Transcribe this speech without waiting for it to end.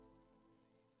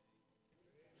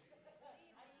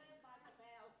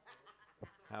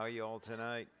How are you all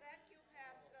tonight? Thank you,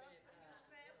 Pastor. You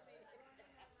saved me.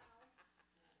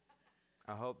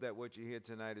 I hope that what you hear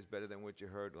tonight is better than what you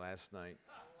heard last night.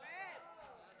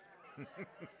 When? Oh,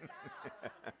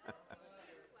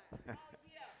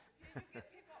 yeah. Here you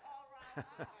get people all around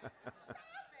hard.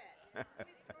 Stop it.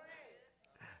 We pray.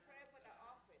 Pray for the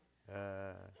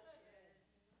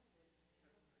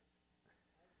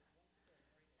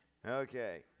office.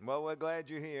 Okay. Well, we're glad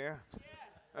you're here.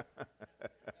 Yes.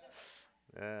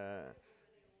 Uh,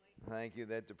 Thank you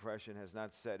that depression has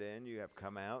not set in. You have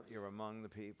come out. You're among the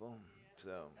people.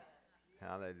 So,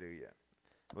 hallelujah.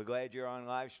 We're glad you're on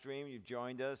live stream. You've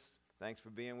joined us. Thanks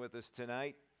for being with us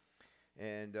tonight.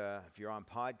 And if you're on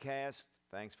podcast,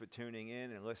 thanks for tuning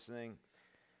in and listening.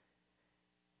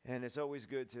 And it's always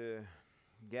good to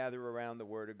gather around the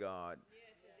Word of God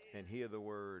and hear the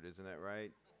Word. Isn't that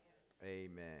right?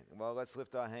 Amen. Well, let's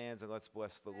lift our hands and let's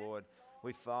bless the Lord.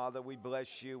 Father, we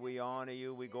bless you, we honor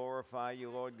you, we glorify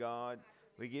you, Lord God.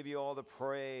 We give you all the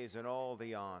praise and all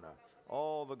the honor.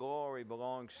 All the glory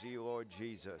belongs to you, Lord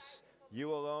Jesus.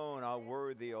 You alone are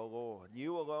worthy, O Lord.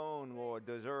 You alone, Lord,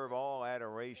 deserve all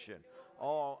adoration,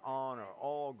 all honor,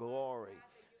 all glory.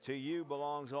 To you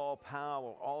belongs all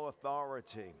power, all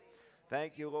authority.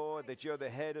 Thank you, Lord, that you're the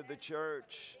head of the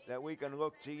church, that we can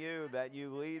look to you, that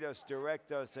you lead us,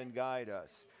 direct us, and guide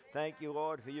us. Thank you,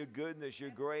 Lord, for your goodness, your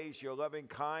grace, your loving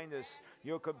kindness,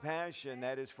 your compassion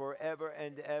that is forever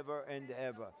and ever and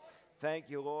ever. Thank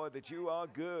you, Lord, that you are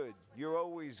good. You're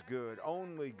always good,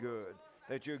 only good,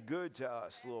 that you're good to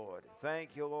us, Lord.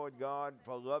 Thank you, Lord God,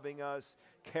 for loving us,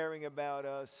 caring about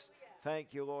us.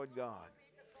 Thank you, Lord God.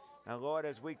 Now, Lord,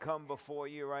 as we come before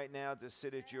you right now to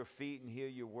sit at your feet and hear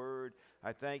your word,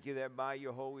 I thank you that by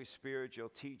your Holy Spirit you'll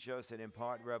teach us and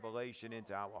impart revelation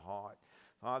into our heart.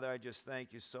 Father, I just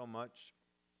thank you so much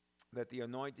that the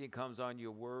anointing comes on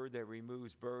your word that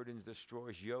removes burdens,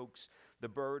 destroys yokes, the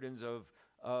burdens of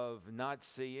not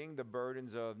seeing, the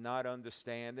burdens of not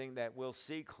understanding, that we'll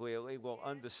see clearly, we'll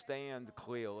understand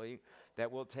clearly,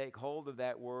 that we'll take hold of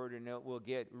that word and it will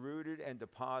get rooted and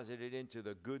deposited into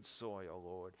the good soil,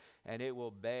 Lord, and it will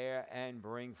bear and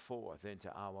bring forth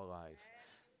into our life.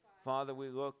 Father, we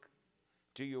look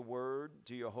to your word,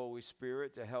 to your Holy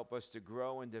Spirit to help us to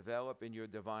grow and develop in your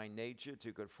divine nature,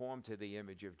 to conform to the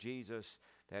image of Jesus,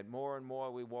 that more and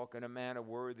more we walk in a manner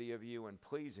worthy of you and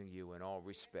pleasing you in all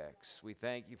respects. We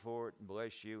thank you for it and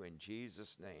bless you in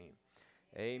Jesus' name.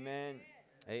 Amen.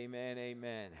 Amen.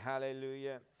 Amen.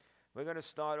 Hallelujah. We're going to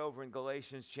start over in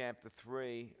Galatians chapter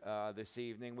 3 this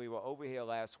evening. We were over here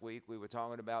last week. We were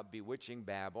talking about bewitching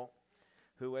Babel.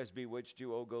 Who has bewitched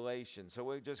you, O Galatians? So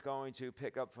we're just going to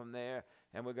pick up from there,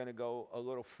 and we're going to go a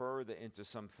little further into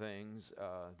some things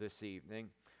this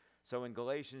evening. So in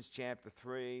Galatians chapter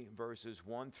 3, verses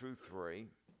 1 through 3,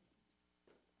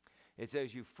 it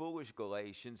says, "You foolish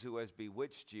Galatians, who has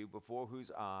bewitched you, before whose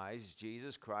eyes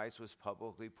Jesus Christ was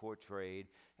publicly portrayed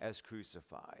as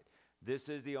crucified." This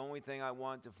is the only thing I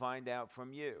want to find out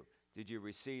from you. Did you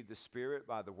receive the Spirit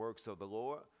by the works of the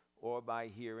law or by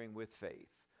hearing with faith?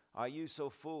 Are you so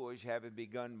foolish, having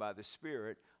begun by the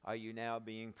Spirit, are you now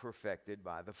being perfected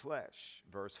by the flesh?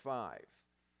 Verse 5.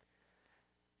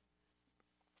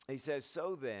 He says,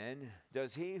 "So then,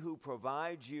 does he who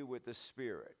provides you with the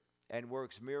Spirit and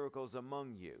works miracles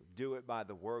among you do it by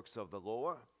the works of the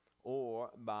law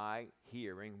or by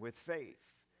hearing with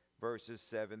faith?" Verses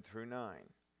 7 through 9.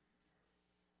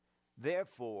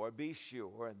 "Therefore, be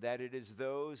sure that it is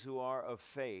those who are of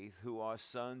faith who are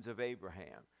sons of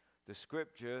Abraham. The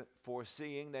scripture,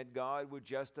 foreseeing that God would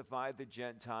justify the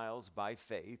Gentiles by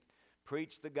faith,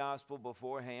 preached the gospel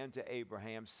beforehand to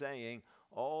Abraham, saying,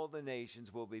 'All the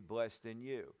nations will be blessed in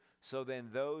you.' So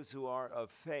then those who are of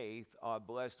faith are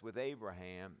blessed with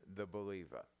Abraham, the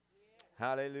believer." Yeah.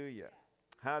 Hallelujah.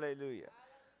 Hallelujah.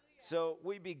 So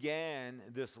we began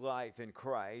this life in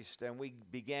Christ, and we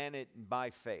began it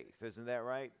by faith. Isn't that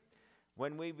right?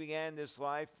 When we began this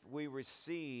life, we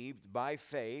received by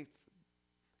faith,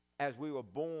 as we were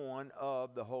born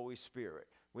of the Holy Spirit.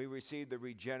 We received the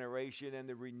regeneration and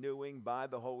the renewing by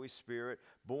the Holy Spirit,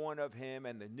 born of him,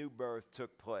 and the new birth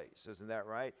took place. Isn't that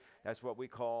right? That's what we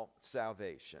call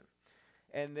salvation.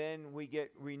 And then we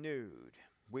get renewed.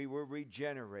 We were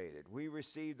regenerated. We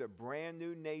received a brand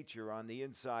new nature on the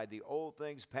inside. The old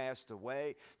things passed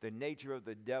away. The nature of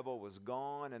the devil was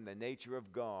gone, and the nature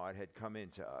of God had come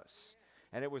into us.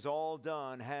 And it was all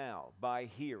done how? By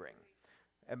hearing.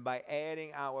 And by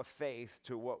adding our faith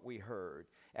to what we heard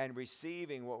and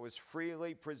receiving what was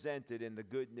freely presented in the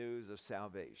good news of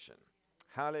salvation.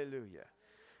 Hallelujah.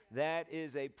 That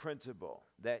is a principle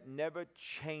that never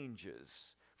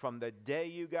changes from the day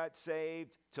you got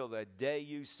saved till the day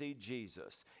you see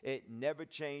Jesus. It never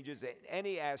changes in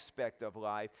any aspect of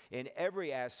life, in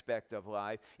every aspect of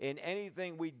life, in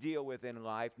anything we deal with in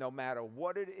life, no matter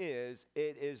what it is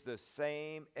the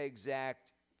same exact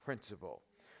principle.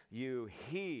 You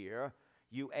hear,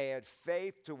 you add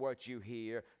faith to what you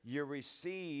hear, you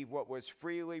receive what was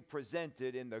freely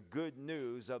presented in the good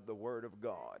news of the Word of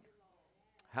God.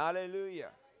 Hallelujah.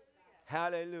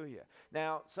 Hallelujah.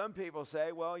 Now, some people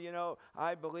say, well,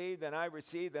 I believed and I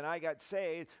received and I got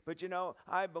saved, but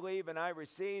I believe and I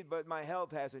received, but my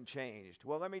health hasn't changed.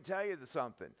 Well, let me tell you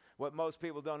something, what most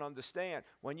people don't understand.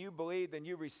 When you believed and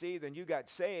you received and you got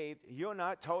saved, you're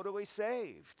not totally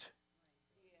saved.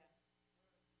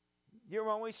 You're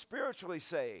only spiritually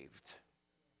saved.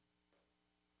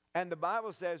 And the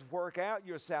Bible says, work out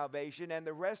your salvation, and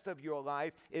the rest of your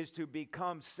life is to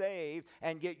become saved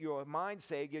and get your mind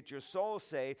saved, get your soul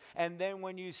saved. And then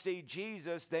when you see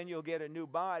Jesus, then you'll get a new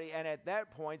body. And at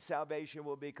that point, salvation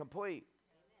will be complete.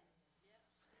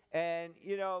 And,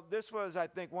 this was, I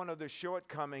think, one of the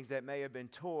shortcomings that may have been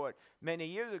taught many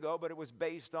years ago, but it was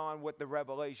based on what the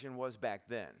revelation was back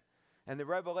then. And the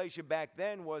revelation back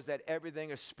then was that everything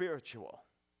is spiritual.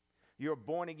 You're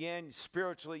born again,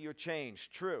 spiritually you're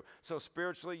changed. True. So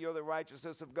spiritually you're the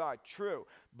righteousness of God. True.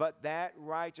 But that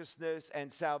righteousness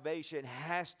and salvation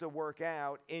has to work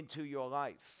out into your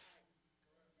life.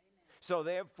 So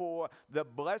therefore, the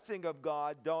blessing of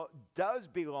God does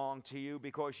belong to you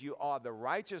because you are the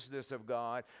righteousness of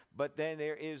God, but then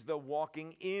there is the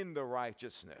walking in the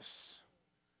righteousness,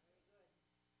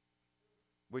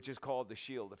 which is called the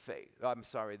shield of faith.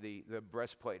 The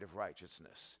breastplate of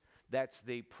righteousness. That's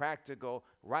the practical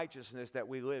righteousness that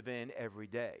we live in every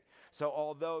day. So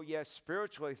although, yes,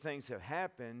 spiritually things have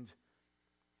happened,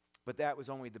 but that was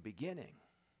only the beginning.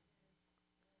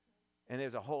 And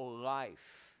there's a whole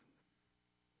life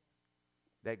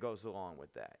that goes along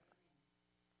with that.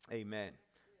 Amen.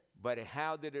 But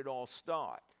how did it all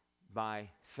start? By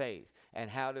faith. And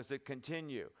how does it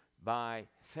continue? By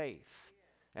faith.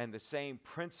 And the same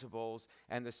principles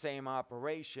and the same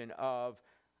operation of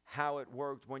how it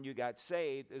worked when you got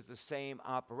saved is the same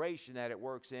operation that it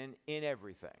works in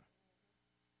everything.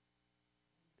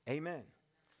 Amen.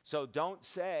 So don't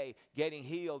say getting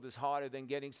healed is harder than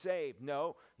getting saved.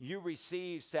 No, you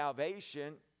receive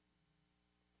salvation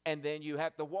and then you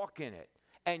have to walk in it.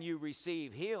 And you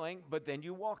receive healing, but then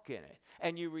you walk in it.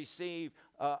 And you receive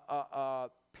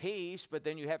peace, but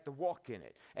then you have to walk in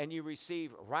it. And you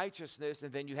receive righteousness,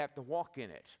 and then you have to walk in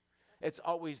it. It's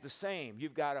always the same.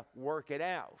 You've got to work it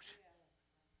out.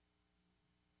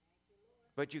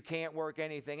 But you can't work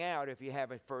anything out if you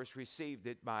haven't first received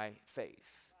it by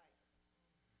faith.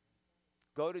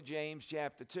 Go to James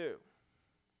chapter 2,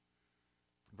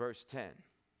 verse 10.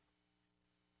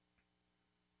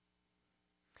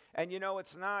 And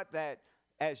it's not that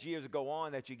as years go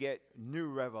on that you get new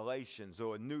revelations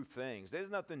or new things.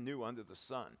 There's nothing new under the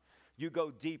sun. You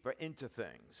go deeper into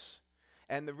things.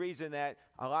 And the reason that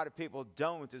a lot of people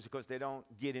don't is because they don't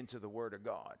get into the Word of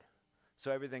God. So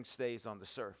everything stays on the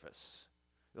surface,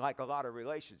 like a lot of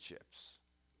relationships.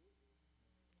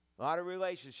 A lot of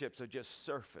relationships are just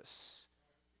surface.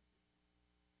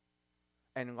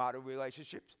 And a lot of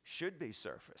relationships should be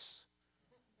surface.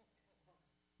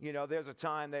 There's a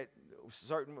time that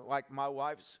like my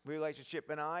wife's relationship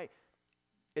and I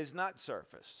is not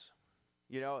surface.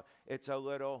 It's a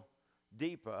little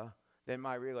deeper than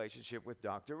my relationship with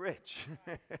Dr. Rich.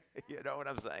 You know what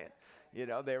I'm saying?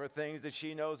 There are things that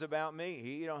she knows about me.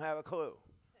 He don't have a clue.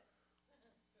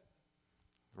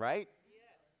 Right?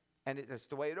 And that's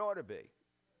the way it ought to be.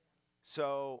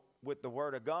 So with the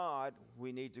Word of God,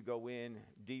 we need to go in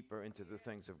deeper into the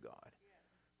things of God.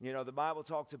 The Bible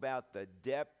talks about the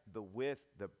depth, the width,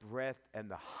 the breadth, and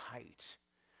the height.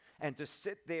 And to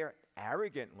sit there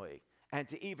arrogantly and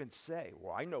to even say,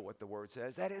 well, I know what the Word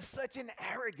says, that is such an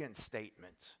arrogant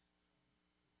statement.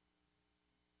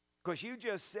 Because you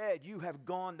just said you have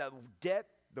gone the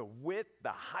depth, the width, the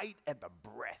height, and the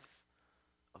breadth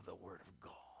of the Word of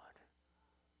God.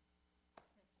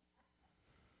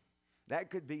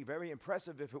 That could be very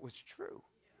impressive if it was true.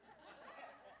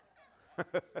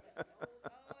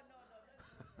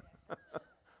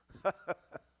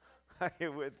 Are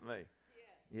you with me?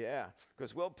 Yeah,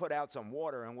 because we'll put out some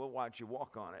water and we'll watch you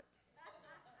walk on it.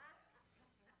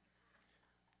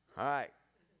 All right,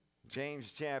 James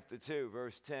chapter 2,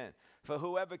 verse 10. For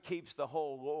whoever keeps the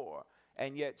whole law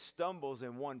and yet stumbles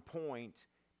in one point,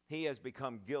 he has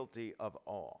become guilty of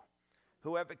all.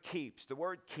 Whoever keeps, the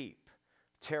word keep,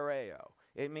 tereo,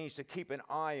 it means to keep an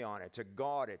eye on it, to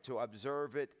guard it, to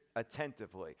observe it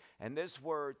attentively. And this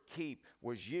word keep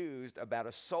was used about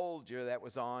a soldier that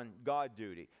was on guard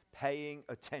duty, paying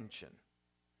attention.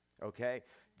 Okay?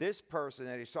 This person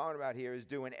that he's talking about here is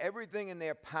doing everything in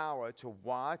their power to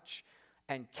watch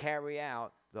and carry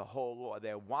out the whole law.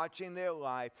 They're watching their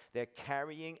life. They're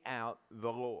carrying out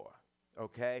the law.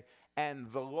 Okay?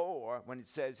 And the law, when it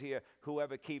says here,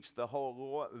 whoever keeps the whole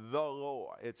law, the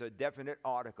law. It's a definite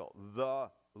article, the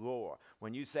law.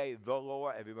 When you say the law,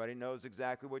 everybody knows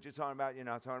exactly what you're talking about. You're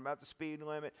not talking about the speed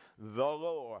limit. The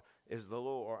law is the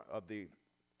law of the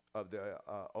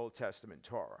Old Testament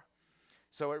Torah.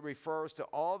 So it refers to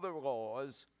all the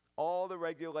laws, all the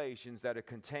regulations that are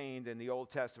contained in the Old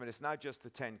Testament. It's not just the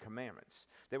 10 Commandments.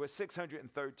 There were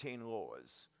 613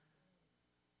 laws.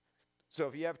 So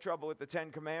if you have trouble with the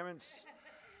 10 Commandments,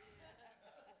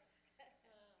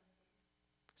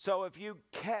 so if you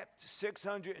kept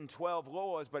 612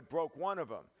 laws but broke one of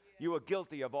them, you were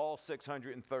guilty of all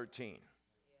 613.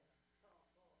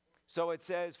 So it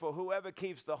says, for whoever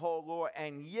keeps the whole law,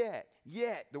 and yet,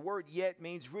 the word yet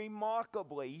means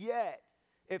remarkably, yet,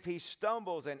 if he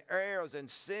stumbles and errs and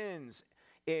sins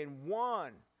in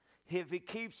one, if he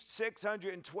keeps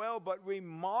 612, but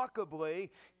remarkably,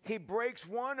 he breaks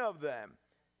one of them,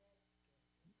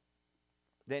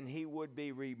 then he would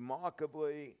be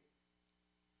remarkably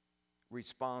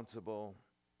responsible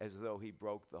as though he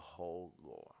broke the whole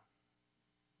law.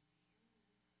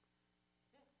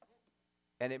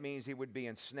 And it means he would be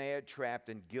ensnared, trapped,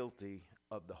 and guilty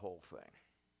of the whole thing.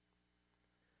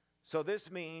 So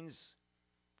this means,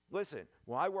 listen,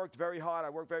 well, I worked very hard,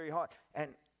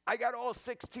 and I got all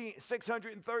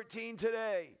 613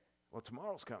 today. Well,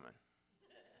 tomorrow's coming.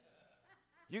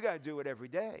 You got to do it every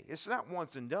day. It's not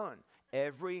once and done.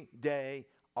 Every day,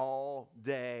 all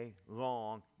day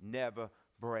long, never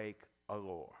break a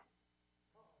law.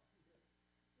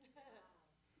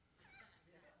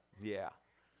 Yeah,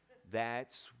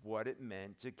 that's what it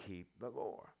meant to keep the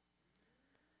law.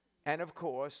 And of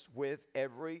course, with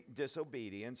every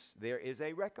disobedience, there is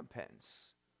a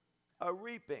recompense, a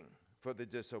reaping for the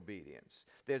disobedience.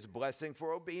 There's blessing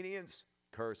for obedience,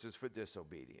 curses for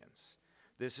disobedience.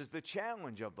 This is the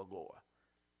challenge of the law.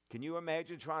 Can you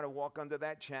imagine trying to walk under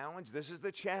that challenge? This is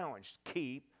the challenge.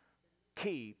 Keep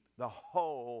the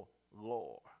whole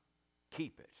law.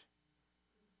 Keep it.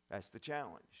 That's the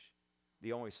challenge.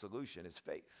 The only solution is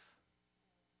faith.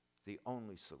 It's the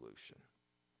only solution.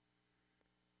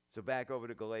 So back over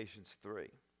to Galatians 3,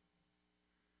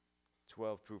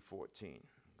 12 through 14.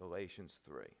 Galatians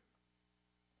 3,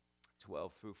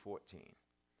 12 through 14.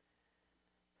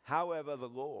 However, the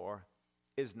law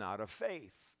is not of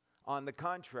faith. On the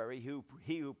contrary,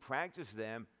 he who practices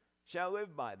them shall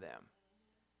live by them.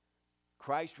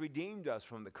 Christ redeemed us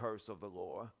from the curse of the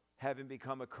law, having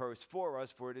become a curse for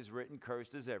us, for it is written,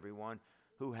 cursed is everyone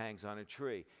who hangs on a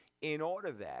tree. In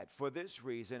order that, for this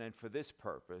reason and for this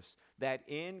purpose, that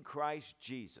in Christ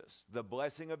Jesus the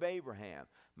blessing of Abraham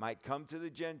might come to the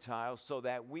Gentiles, so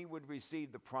that we would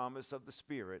receive the promise of the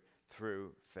Spirit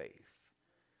through faith.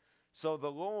 So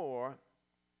the law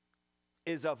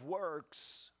is of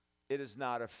works, it is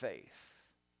not of faith.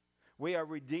 We are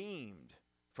redeemed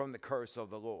from the curse of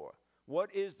the law.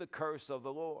 What is the curse of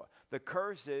the law? The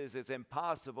curse is it's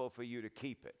impossible for you to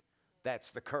keep it.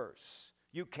 That's the curse.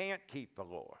 You can't keep the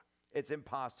law. It's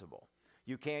impossible.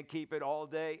 You can't keep it all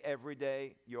day, every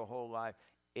day, your whole life.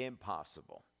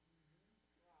 Impossible.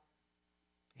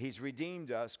 He's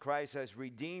redeemed us. Christ has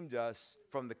redeemed us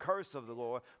from the curse of the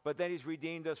law, but then he's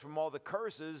redeemed us from all the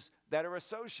curses that are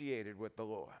associated with the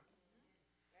law.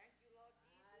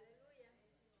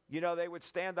 You know, they would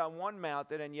stand on one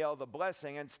mountain and yell the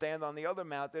blessing and stand on the other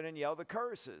mountain and yell the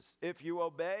curses. If you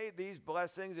obey these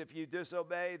blessings, if you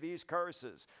disobey these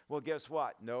curses. Well, guess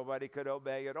what? Nobody could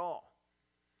obey at all.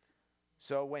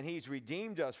 So when he's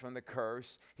redeemed us from the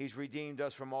curse, he's redeemed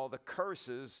us from all the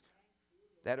curses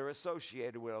that are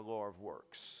associated with a law of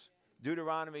works.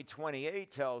 Deuteronomy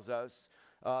 28 tells us,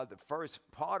 the first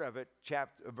part of it,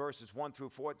 verses 1 through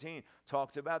 14,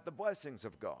 talks about the blessings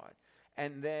of God.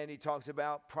 And then he talks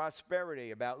about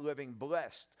prosperity, about living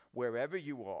blessed wherever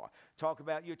you are. Talk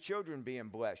about your children being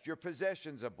blessed. Your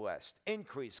possessions are blessed.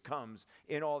 Increase comes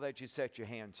in all that you set your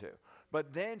hand to.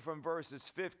 But then from verses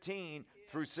 15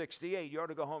 through 68, you ought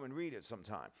to go home and read it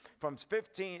sometime. From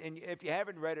 15, and if you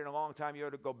haven't read it in a long time, you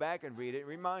ought to go back and read it and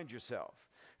remind yourself.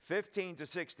 15 to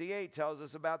 68 tells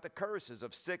us about the curses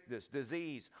of sickness,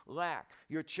 disease, lack,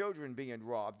 your children being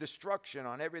robbed, destruction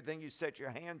on everything you set your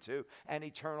hand to, and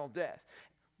eternal death.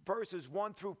 Verses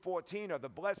 1 through 14 are the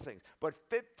blessings, but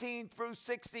 15 through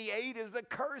 68 is the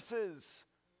curses.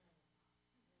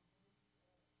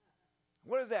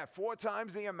 What is that? 4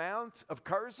 times the amount of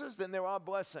curses than there are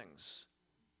blessings.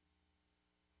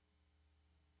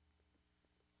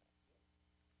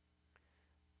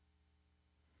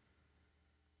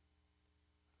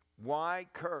 Why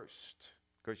cursed?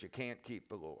 Because you can't keep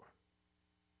the law.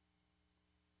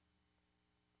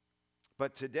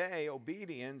 But today,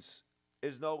 obedience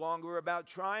is no longer about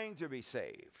trying to be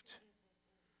saved.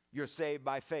 You're saved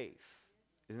by faith.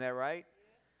 Isn't that right?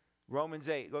 Romans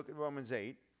 8. Look at Romans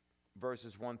 8,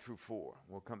 verses 1 through 4.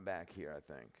 We'll come back here,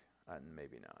 I think.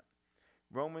 Maybe not.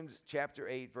 Romans chapter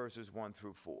 8, verses 1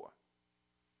 through 4.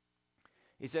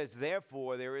 He says,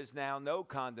 therefore, there is now no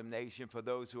condemnation for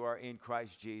those who are in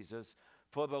Christ Jesus.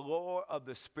 For the law of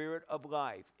the Spirit of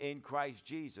life in Christ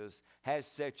Jesus has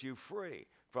set you free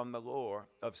from the law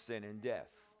of sin and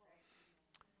death.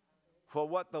 For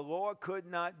what the law could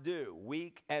not do,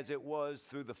 weak as it was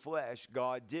through the flesh,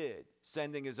 God did,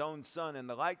 sending his own Son in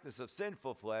the likeness of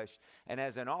sinful flesh, and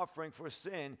as an offering for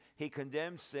sin, he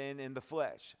condemned sin in the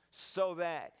flesh, so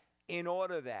that, in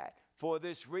order that, for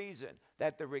this reason,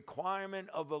 that the requirement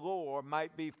of the law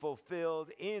might be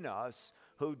fulfilled in us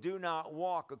who do not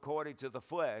walk according to the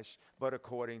flesh, but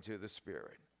according to the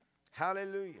Spirit.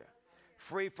 Hallelujah.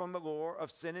 Free from the law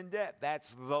of sin and death. That's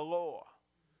the law.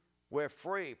 We're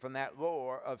free from that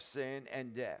law of sin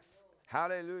and death.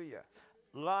 Hallelujah.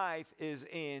 Life is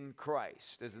in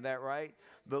Christ. Isn't that right?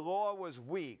 The law was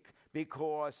weak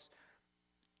because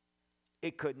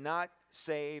it could not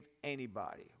save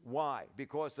anybody. Why?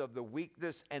 Because of the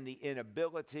weakness and the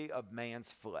inability of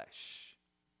man's flesh.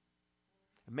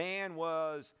 Man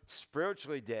was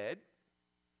spiritually dead.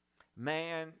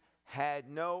 Man had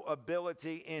no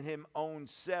ability in his own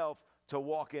self to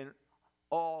walk in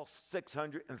all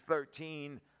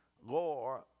 613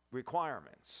 law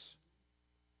requirements.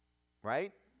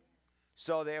 Right?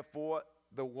 So therefore,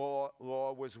 the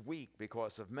law was weak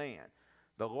because of man.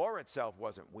 The law itself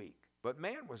wasn't weak, but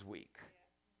man was weak.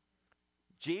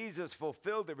 Jesus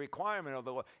fulfilled the requirement of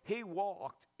the law. He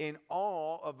walked in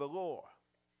all of the law.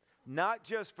 Not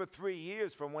just for 3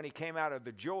 years from when he came out of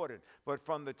the Jordan, but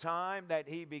from the time that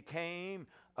he became,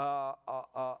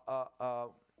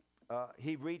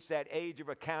 he reached that age of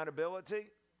accountability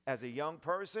as a young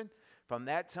person. From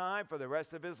that time, for the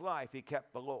rest of his life, he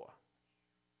kept the law.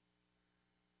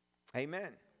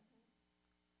 Amen.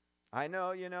 I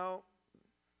know,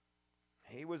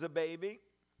 he was a baby.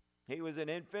 He was an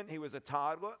infant. He was a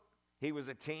toddler. He was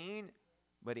a teen,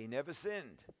 but he never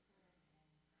sinned.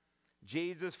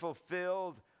 Jesus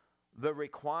fulfilled the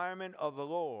requirement of the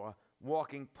law,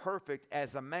 walking perfect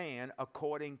as a man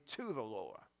according to the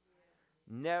law.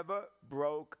 Never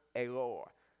broke a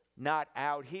law. Not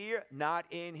out here, not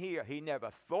in here. He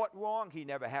never thought wrong. He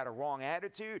never had a wrong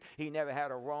attitude. He never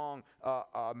had a wrong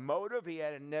motive. He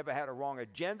never had a wrong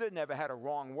agenda, never had a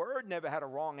wrong word, never had a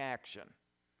wrong action.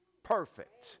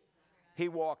 Perfect. He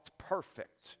walked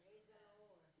perfect.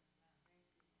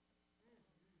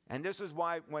 And this is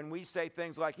why when we say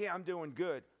things like, yeah, I'm doing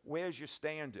good, where's your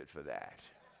standard for that?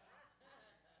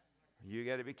 You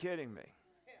got to be kidding me.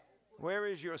 Where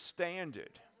is your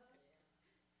standard?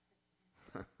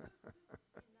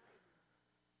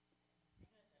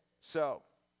 So,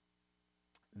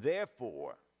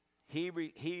 therefore, he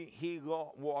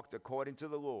walked according to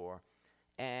the law,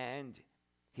 and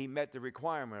he met the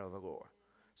requirement of the law.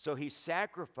 So he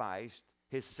sacrificed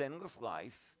his sinless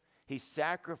life. He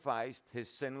sacrificed his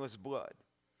sinless blood.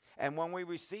 And when we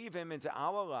receive him into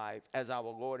our life as our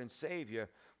Lord and Savior,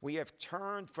 we have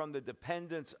turned from the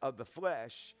dependence of the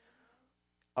flesh,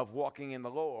 of walking in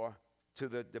the law, to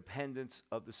the dependence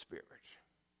of the Spirit,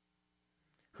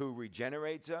 who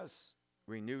regenerates us,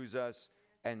 renews us,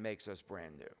 and makes us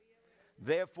brand new.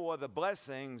 Therefore, the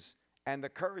blessings and the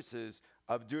curses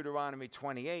of Deuteronomy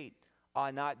 28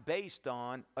 are not based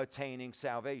on attaining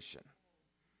salvation,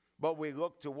 but we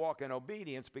look to walk in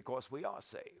obedience because we are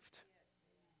saved.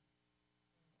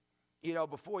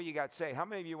 Before you got saved, how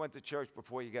many of you went to church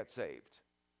before you got saved?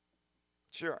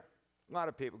 Sure. A lot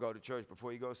of people go to church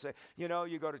before you go saved. You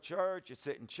go to church, you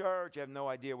sit in church, you have no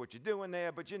idea what you're doing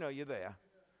there, but you're there.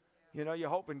 You're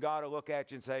hoping God will look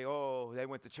at you and say, oh, they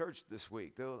went to church this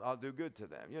week. I'll do good to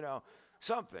them.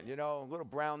 Something, a little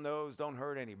brown nose don't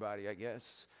hurt anybody, I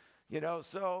guess.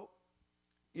 So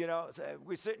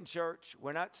we sit in church,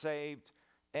 we're not saved,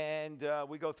 and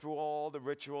we go through all the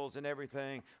rituals and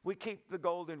everything. We keep the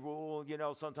golden rule.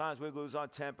 Sometimes we lose our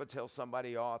temper, tell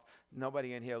somebody off.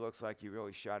 Nobody in here looks like you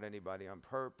really shot anybody on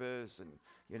purpose and,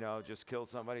 just killed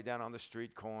somebody down on the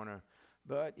street corner.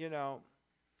 But,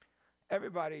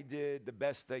 everybody did the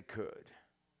best they could.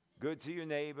 Good to your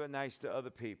neighbor, nice to other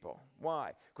people.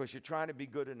 Why? Because you're trying to be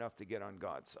good enough to get on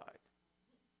God's side.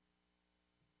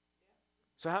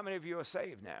 So how many of you are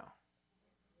saved now?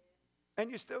 And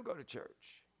you still go to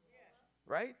church,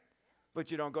 right?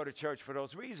 But you don't go to church for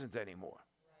those reasons anymore.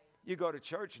 You go to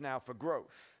church now for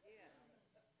growth.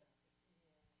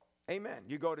 Amen.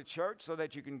 You go to church so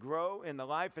that you can grow in the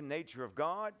life and nature of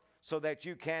God, so that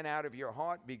you can, out of your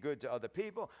heart, be good to other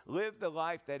people, live the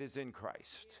life that is in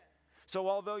Christ. So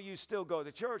although you still go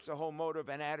to church, the whole motive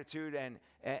and attitude and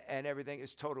everything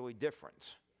is totally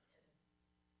different.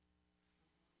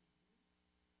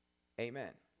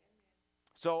 Amen.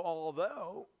 So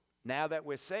although now that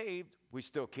we're saved, we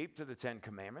still keep to the 10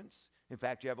 Commandments. In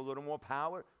fact, you have a little more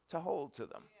power to hold to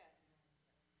them.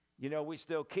 You know, we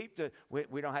still keep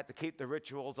we don't have to keep the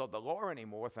rituals of the law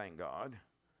anymore, thank God.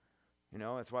 You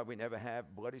know, that's why we never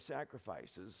have bloody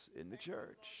sacrifices in the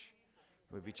church.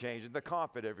 We'd be changing the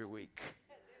carpet every week.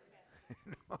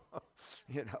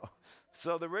 You know,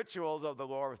 so the rituals of the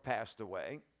law have passed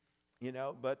away, you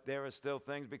know, but there are still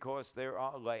things, because there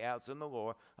are layouts in the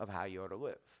law of how you ought to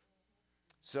live.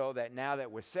 So that now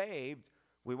that we're saved,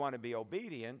 we want to be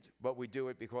obedient, but we do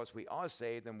it because we are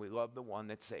saved and we love the one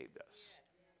that saved us.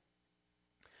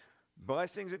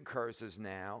 Blessings and curses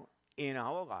now in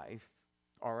our life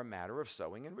are a matter of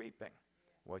sowing and reaping.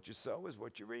 What you sow is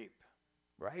what you reap,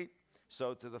 right?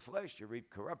 Sow to the flesh, you reap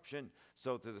corruption.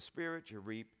 Sow to the spirit, you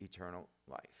reap eternal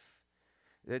life.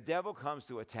 The devil comes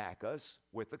to attack us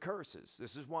with the curses.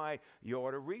 This is why you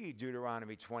ought to read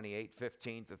Deuteronomy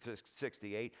 28:15 to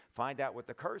 68. Find out what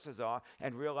the curses are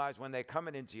and realize when they're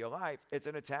coming into your life, it's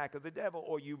an attack of the devil,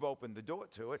 or you've opened the door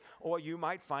to it, or you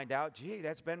might find out, gee,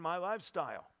 that's been my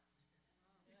lifestyle.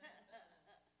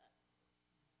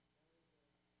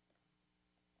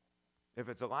 If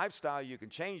it's a lifestyle, you can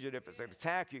change it. If it's an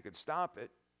attack, you can stop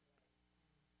it.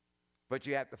 But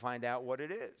you have to find out what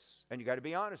it is. And you got to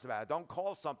be honest about it. Don't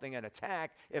call something an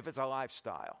attack if it's a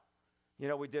lifestyle. You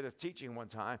know, we did a teaching one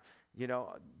time. You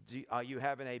know, are you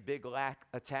having a big lack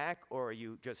attack, or are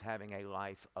you just having a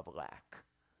life of lack? Yeah,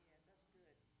 that's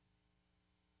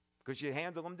good. Because you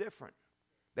handle them different.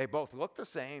 They both look the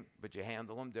same, but you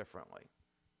handle them differently.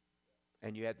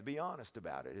 And you have to be honest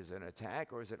about it. Is it an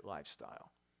attack or is it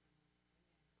lifestyle?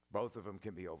 Both of them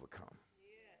can be overcome.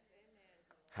 Yes,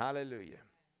 amen. Hallelujah.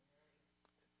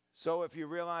 So if you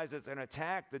realize it's an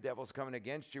attack, the devil's coming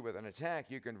against you with an attack,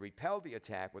 you can repel the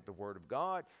attack with the word of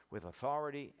God, with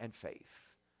authority and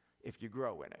faith, if you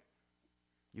grow in it.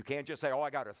 You can't just say, oh, I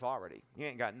got authority. You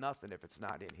ain't got nothing if it's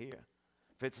not in here.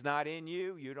 If it's not in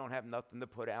you, you don't have nothing to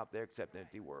put out there except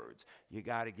empty words. You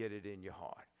got to get it in your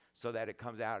heart so that it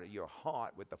comes out of your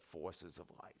heart with the forces of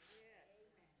life.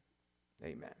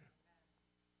 Yes. Amen.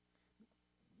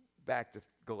 Back to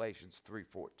Galatians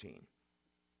 3:14.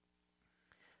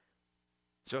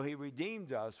 So he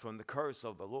redeemed us from the curse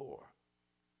of the law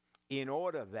in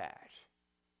order that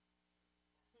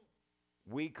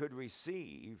we could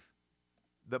receive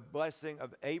the blessing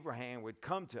of Abraham would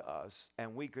come to us,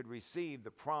 and we could receive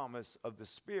the promise of the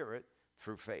Spirit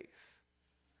through faith.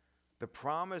 The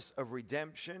promise of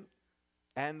redemption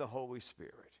and the Holy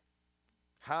Spirit.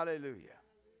 Hallelujah.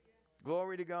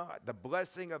 Glory to God. The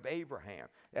blessing of Abraham.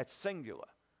 That's singular.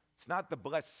 It's not the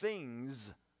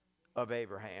blessings of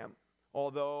Abraham,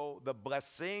 although the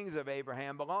blessings of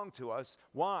Abraham belong to us.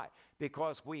 Why?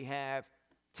 Because we have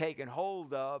taken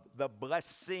hold of the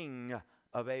blessing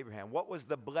of Abraham. What was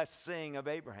the blessing of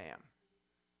Abraham?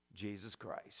 Jesus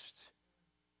Christ,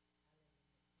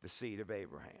 the seed of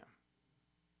Abraham.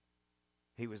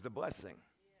 He was the blessing.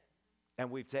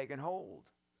 And we've taken hold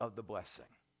of the blessing.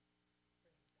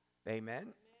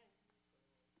 Amen.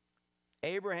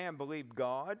 Abraham believed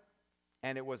God,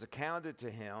 and it was accounted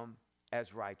to him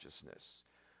as righteousness.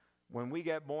 When we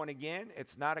get born again,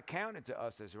 it's not accounted to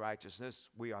us as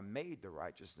righteousness. We are made the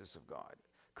righteousness of God.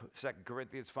 2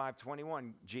 Corinthians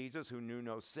 5:21, Jesus, who knew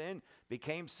no sin,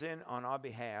 became sin on our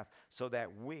behalf so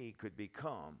that we could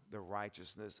become the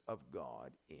righteousness of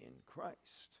God in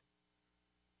Christ.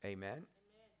 Amen. Amen.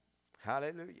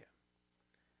 Hallelujah.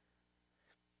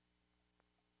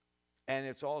 And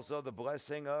it's also the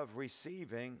blessing of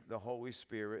receiving the Holy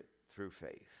Spirit through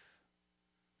faith.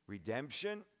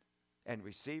 Redemption and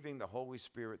receiving the Holy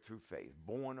Spirit through faith,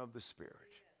 born of the Spirit.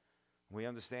 We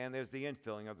understand there's the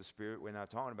infilling of the Spirit. We're not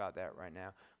talking about that right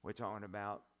now. We're talking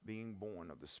about being born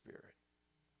of the Spirit.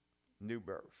 New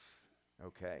birth,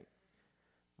 okay?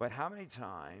 But how many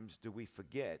times do we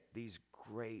forget these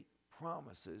great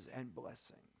promises and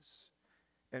blessings?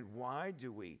 And why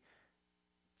do we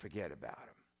forget about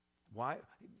them? Why?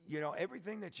 You know,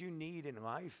 everything that you need in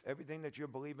life, everything that you're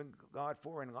believing God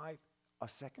for in life are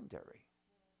secondary.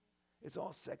 It's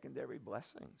all secondary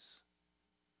blessings.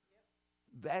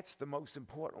 That's the most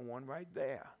important one right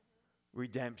there.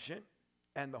 Redemption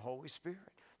and the Holy Spirit.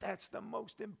 That's the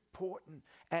most important.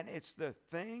 And it's the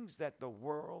things that the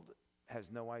world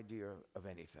has no idea of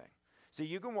anything. See,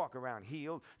 you can walk around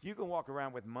healed. You can walk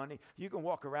around with money. You can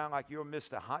walk around like you're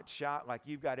Mr. Hot Shot, like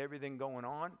you've got everything going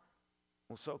on.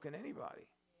 Well, so can anybody.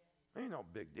 Ain't no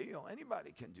big deal.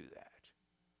 Anybody can do that.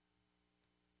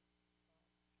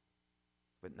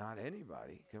 But not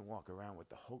anybody can walk around with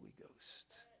the Holy Ghost.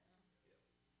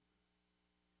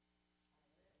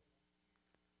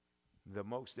 The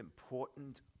most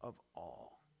important of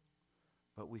all.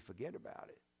 But we forget about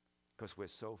it because we're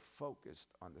so focused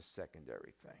on the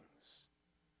secondary things.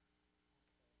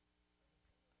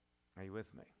 Are you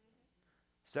with me?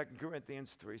 2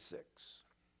 Corinthians 3:6.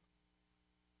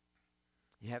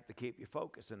 You have to keep your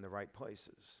focus in the right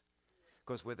places.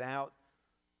 Because without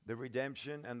the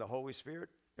redemption and the Holy Spirit,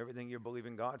 everything you're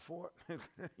believing God for,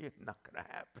 it's not going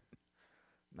to happen.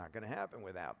 Not going to happen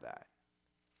without that.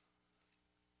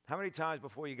 How many times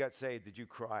before you got saved did you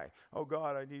cry, oh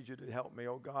God, I need you to help me.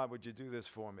 Oh God, would you do this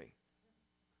for me?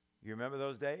 You remember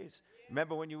those days? Yeah.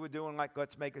 Remember when you were doing like,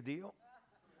 let's make a deal?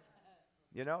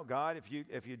 You know, God, if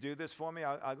you do this for me,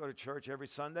 I'll go to church every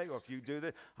Sunday. Or if you do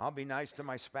this, I'll be nice to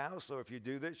my spouse. Or if you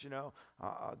do this,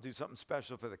 I'll do something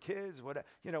special for the kids.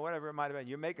 Whatever it might have been.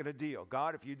 You're making a deal.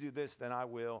 God, if you do this, then I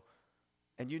will.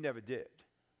 And you never did.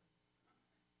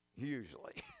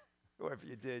 Usually. Or if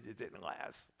you did, it didn't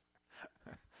last.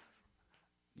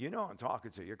 You know I'm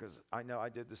talking to you because I know I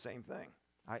did the same thing.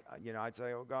 I'd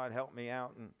say, oh, God, help me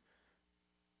out. And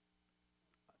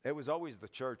it was always the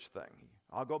church thing.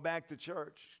 I'll go back to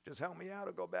church. Just help me out.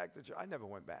 I'll go back to church. I never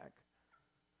went back.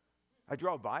 I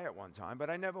drove by it one time, but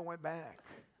I never went back.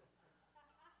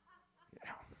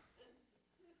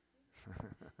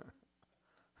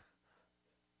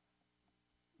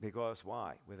 Because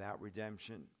why? Without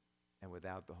redemption and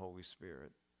without the Holy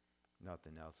Spirit,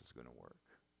 nothing else is going to work.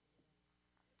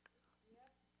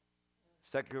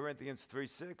 2 Corinthians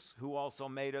 3:6, who also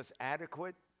made us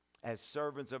adequate as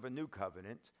servants of a new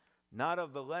covenant, not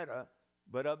of the letter,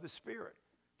 but of the Spirit.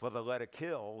 For the letter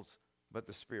kills, but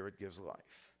the Spirit gives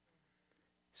life.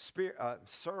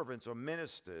 Servants or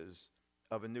ministers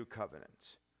of a new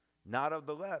covenant, not of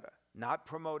the letter, not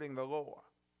promoting the law,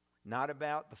 not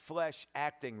about the flesh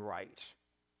acting right.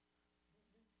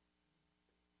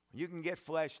 You can get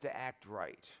flesh to act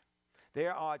right.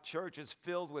 There are churches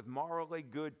filled with morally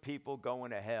good people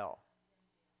going to hell.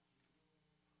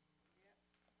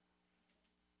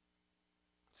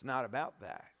 It's not about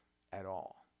that at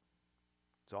all.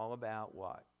 It's all about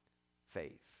what?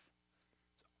 Faith.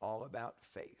 It's all about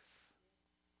faith.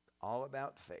 All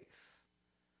about faith.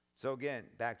 So again,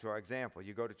 back to our example.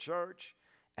 You go to church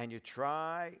and you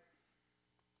try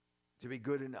to be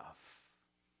good enough.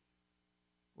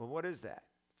 Well, what is that?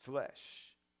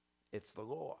 Flesh. It's the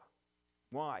law.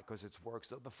 Why? Because it's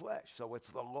works of the flesh, so it's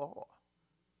the law.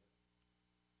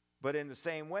 But in the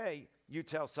same way, you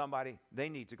tell somebody they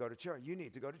need to go to church. You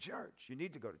need to go to church. You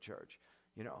need to go to church.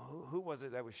 You know, who was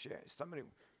it that was sharing? Somebody,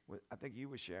 I think you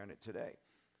were sharing it today,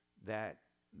 that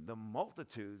the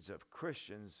multitudes of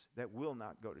Christians that will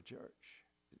not go to church.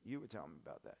 You were telling me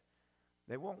about that.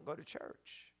 They won't go to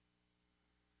church.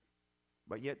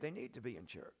 But yet they need to be in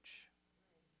church.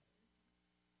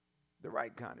 The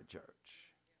right kind of church.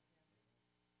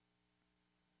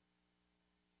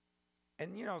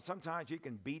 And, sometimes you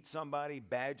can beat somebody,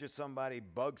 badger somebody,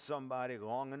 bug somebody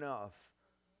long enough,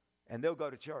 and they'll go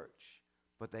to church.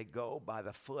 But they go by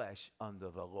the flesh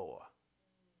under the law.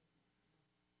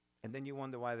 And then you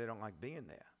wonder why they don't like being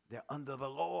there. They're under the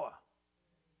law.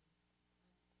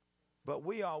 But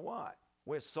we are what?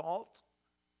 We're salt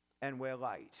and we're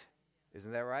light.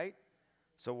 Isn't that right?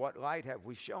 So what light have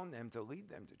we shown them to lead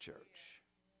them to church?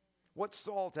 What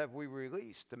salt have we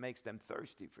released that makes them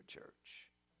thirsty for church?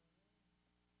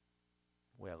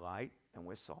 We're light and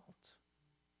we're salt.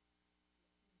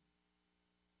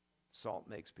 Salt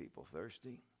makes people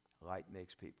thirsty. Light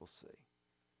makes people see.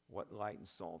 What light and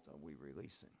salt are we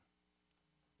releasing?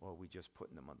 Or are we just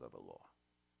putting them under the law?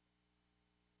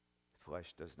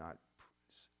 Flesh does not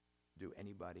do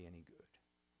anybody any good.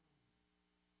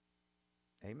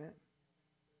 Amen.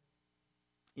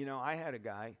 I had a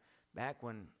guy back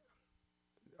when,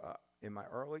 in my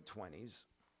early 20s,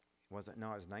 I was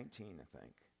 19, I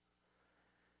think.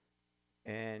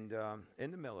 And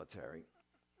in the military,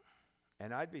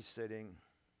 and I'd be sitting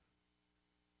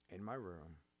in my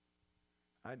room.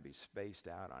 I'd be spaced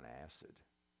out on acid.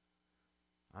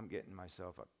 I'm getting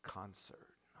myself a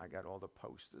concert. I got all the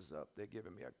posters up. They're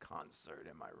giving me a concert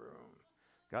in my room.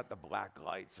 Got the black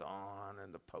lights on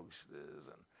and the posters.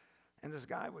 And this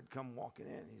guy would come walking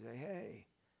in. He'd say, hey,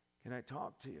 can I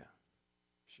talk to you?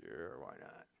 Sure, why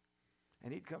not?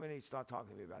 And he'd come in and he'd start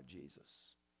talking to me about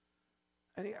Jesus.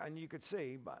 And you could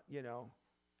see, but,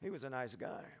 he was a nice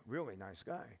guy, really nice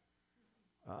guy.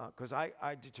 Because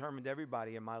I determined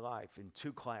everybody in my life in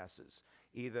two classes,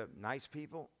 either nice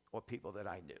people or people that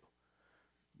I knew.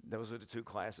 Those are the two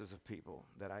classes of people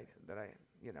that I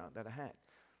had.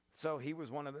 So he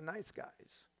was one of the nice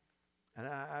guys. And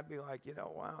I'd be like,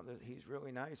 wow, he's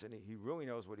really nice, and he really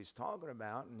knows what he's talking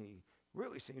about, and he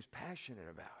really seems passionate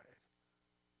about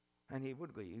it. And he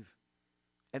would leave,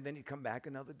 and then he'd come back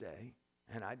another day,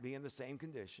 and I'd be in the same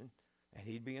condition, and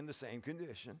he'd be in the same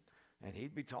condition, and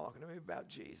he'd be talking to me about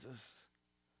Jesus.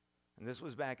 And this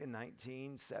was back in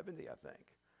 1970, I think.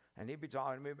 And he'd be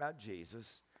talking to me about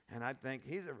Jesus, and I'd think,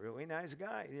 he's a really nice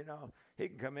guy. He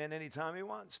can come in anytime he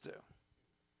wants to.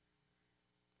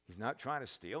 He's not trying to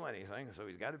steal anything, so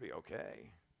he's got to be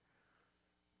okay.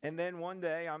 And then one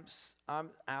day, I'm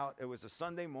out. It was a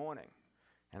Sunday morning,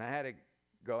 and I had to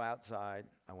go outside.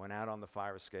 I went out on the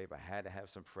fire escape. I had to have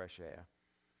some fresh air.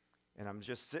 And I'm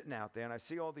just sitting out there, and I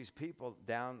see all these people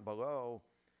down below,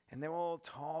 and they're all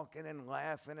talking and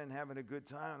laughing and having a good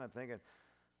time. And I'm thinking,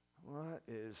 what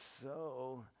is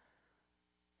so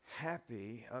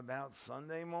happy about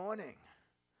Sunday morning?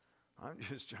 I'm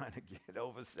just trying to get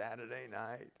over Saturday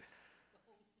night.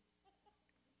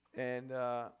 And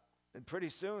pretty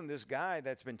soon, this guy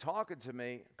that's been talking to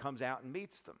me comes out and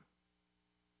meets them.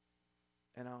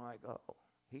 And I'm like, oh,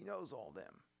 he knows all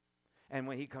them. And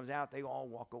when he comes out, they all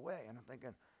walk away. And I'm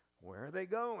thinking, where are they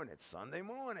going? It's Sunday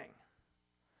morning.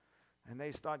 And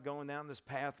they start going down this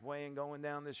pathway and going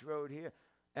down this road here.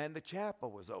 And the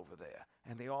chapel was over there.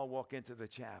 And they all walk into the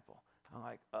chapel. I'm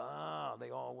like, oh,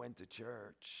 they all went to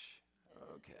church.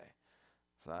 Okay.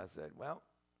 So I said, well,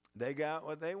 they got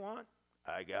what they want.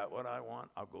 I got what I want.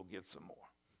 I'll go get some more.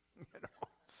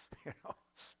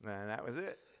 Man, that was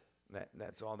it.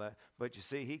 That's all that. But you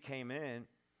see, he came in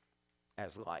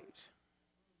as light.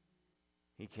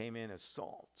 He came in as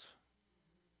salt.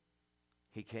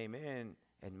 He came in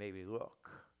and made me look.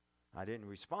 I didn't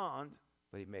respond,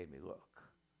 but he made me look.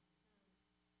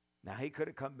 Now, he could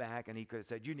have come back and he could have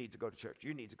said, you need to go to church.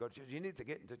 You need to go to church. You need to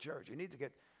get into church. You need to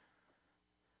get...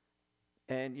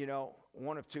 And,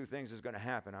 one of two things is going to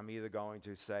happen. I'm either going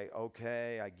to say,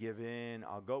 okay, I give in,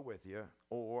 I'll go with you,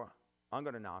 or I'm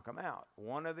going to knock him out.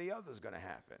 One or the other is going to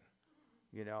happen.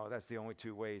 That's the only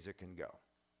two ways it can go.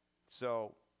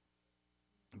 So,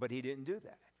 but he didn't do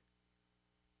that.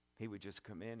 He would just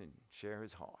come in and share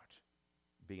his heart,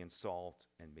 being salt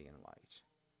and being light.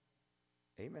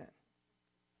 Amen.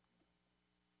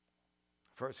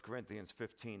 1 Corinthians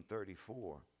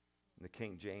 15:34, in the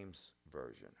King James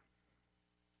Version.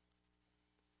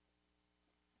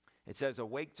 It says,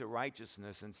 awake to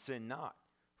righteousness and sin not,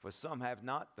 for some have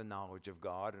not the knowledge of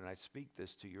God, and I speak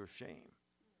this to your shame.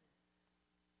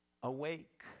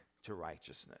 Awake to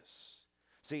righteousness.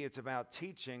 See, it's about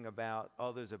teaching about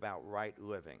others about right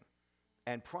living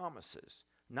and promises,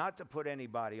 not to put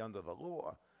anybody under the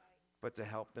law, but to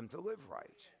help them to live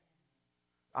right.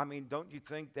 I mean, don't you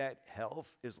think that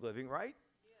health is living right?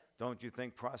 Don't you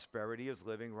think prosperity is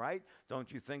living right?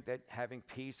 Don't you think that having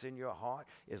peace in your heart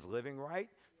is living right?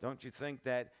 Don't you think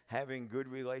that having good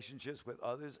relationships with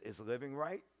others is living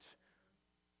right?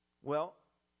 Well,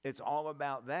 it's all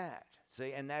about that,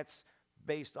 see? And that's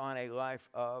based on a life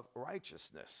of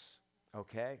righteousness,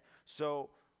 okay?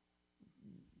 So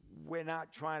we're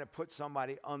not trying to put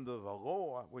somebody under the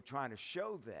law. We're trying to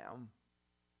show them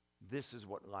this is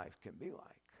what life can be like.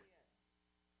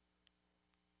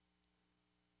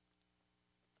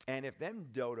 And if them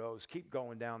dodos keep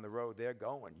going down the road they're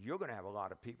going, you're going to have a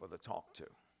lot of people to talk to.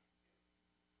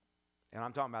 And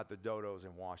I'm talking about the dodos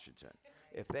in Washington.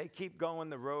 If they keep going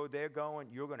the road they're going,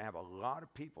 you're going to have a lot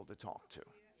of people to talk to.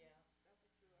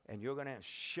 And you're going to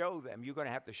show them, you're going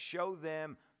to have to show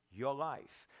them your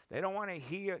life. They don't want to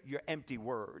hear your empty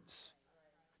words.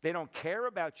 They don't care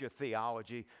about your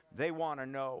theology. They want to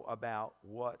know about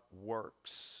what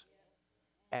works.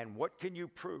 And what can you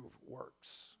prove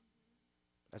works?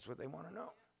 That's what they want to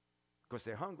know. Because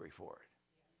they're hungry for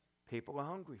it. People are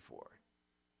hungry for it.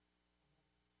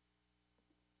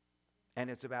 And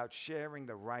it's about sharing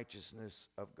the righteousness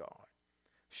of God.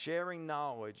 Sharing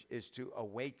knowledge is to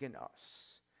awaken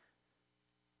us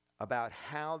about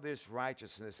how this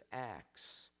righteousness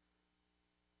acts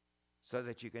so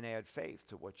that you can add faith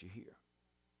to what you hear.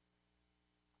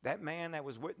 That man that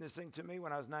was witnessing to me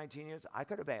when I was 19 years, I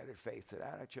could have added faith to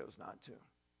that. I chose not to.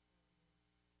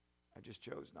 I just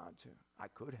chose not to. I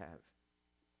could have.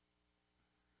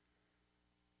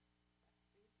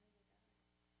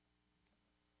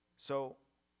 So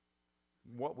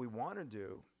what we want to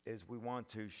do is we want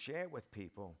to share with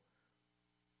people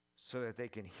so that they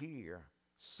can hear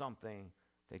something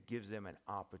that gives them an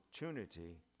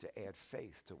opportunity to add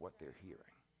faith to what they're hearing.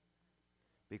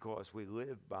 Because we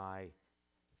live by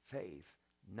faith,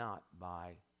 not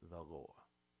by the law.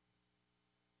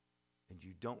 And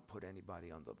you don't put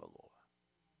anybody under the law.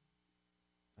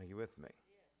 Are you with me?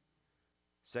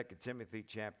 2 Timothy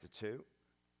chapter 2,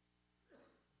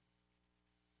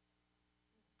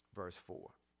 verse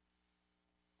 4.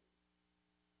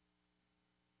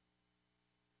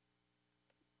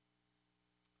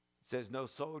 It says, no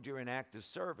soldier in active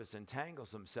service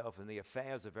entangles himself in the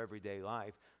affairs of everyday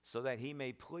life so that he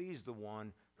may please the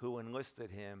one who enlisted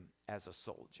him as a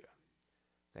soldier.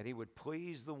 That he would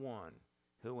please the one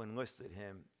who enlisted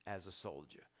him as a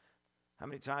soldier. How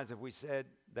many times have we said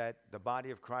that the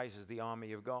body of Christ is the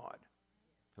army of God?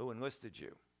 Who enlisted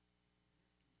you?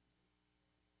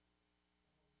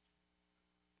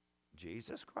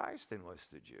 Jesus Christ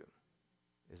enlisted you.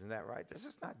 Isn't that right? This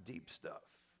is not deep stuff.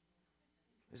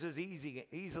 This is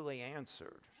easily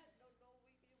answered.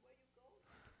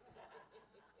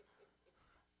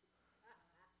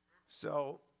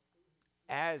 So,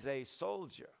 as a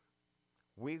soldier,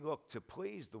 we look to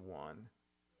please the one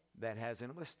that has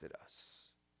enlisted us.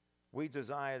 We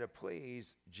desire to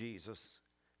please Jesus,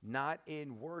 not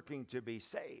in working to be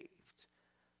saved,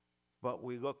 but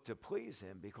we look to please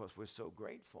him because we're so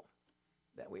grateful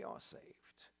that we are saved.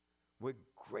 We're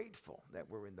grateful that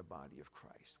we're in the body of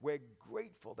Christ. We're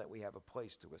grateful that we have a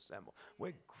place to assemble.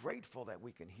 We're grateful that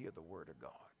we can hear the word of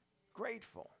God.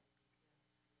 Grateful.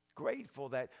 Grateful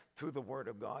that through the word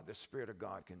of God, the Spirit of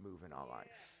God can move in our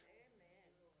life.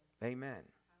 Amen.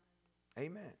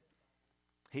 Amen.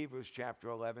 Hebrews chapter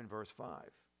 11, verse 5.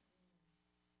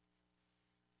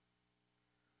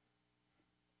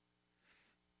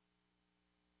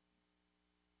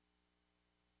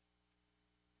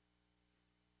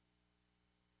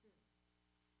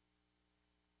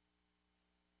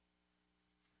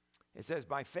 It says,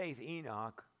 by faith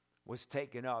Enoch was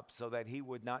taken up so that he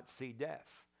would not see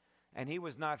death. And he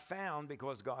was not found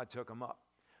because God took him up.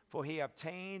 For he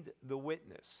obtained the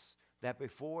witness that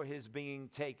before his being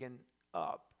taken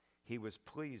up, he was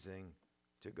pleasing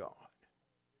to God.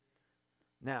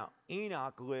 Now,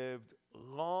 Enoch lived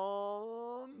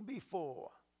long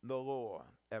before the law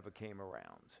ever came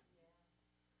around.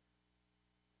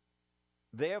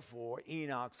 Therefore,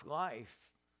 Enoch's life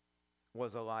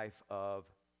was a life of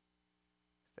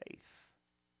faith.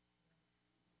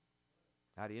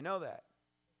 How do you know that?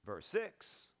 Verse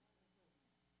 6.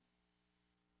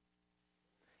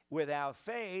 Without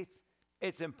faith,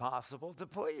 it's impossible to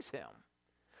please him.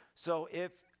 So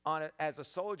if as a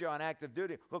soldier on active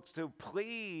duty looks to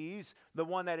please the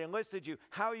one that enlisted you,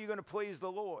 how are you going to please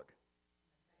the Lord?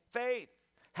 Faith.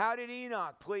 How did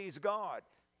Enoch please God?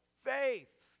 Faith.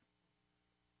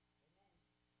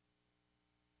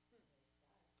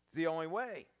 It's the only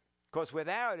way. Because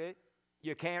without it,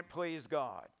 you can't please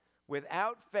God.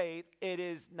 Without faith, it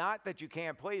is not that you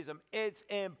can't please him. It's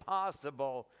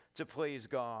impossible to please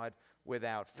God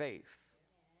without faith.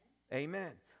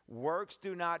 Amen. Works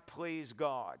do not please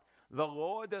God. The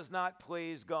law does not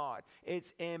please God.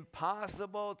 It's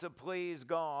impossible to please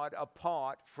God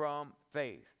apart from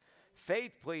faith.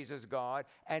 Faith pleases God,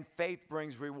 and faith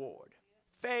brings reward.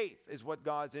 Faith is what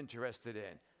God's interested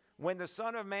in. When the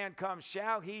Son of Man comes,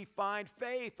 shall he find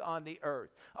faith on the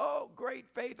earth? Oh, great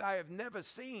faith I have never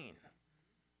seen.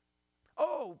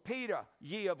 Oh, Peter,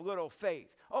 ye of little faith.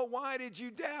 Oh, why did you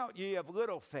doubt, ye of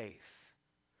little faith?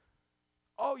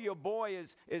 Oh, your boy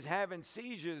is having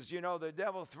seizures. You know, the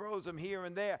devil throws him here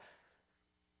and there.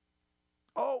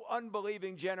 Oh,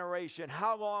 unbelieving generation,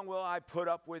 how long will I put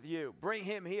up with you? Bring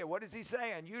him here. What is he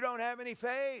saying? You don't have any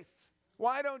faith.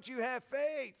 Why don't you have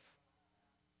faith?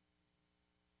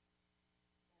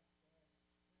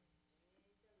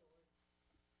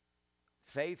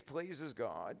 Faith pleases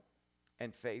God,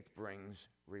 and faith brings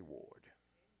reward.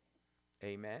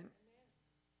 Amen.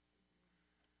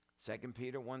 2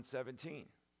 Peter 1:17,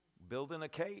 building a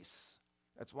case.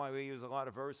 That's why we use a lot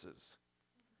of verses.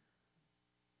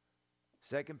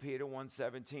 2 Peter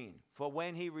 1:17, for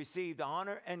when he received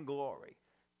honor and glory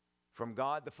from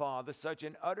God the Father, such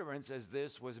an utterance as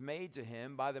this was made to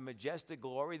him by the majestic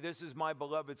glory, this is my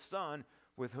beloved Son,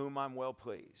 with whom I'm well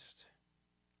pleased.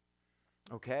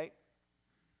 Okay?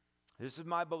 This is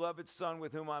my beloved Son,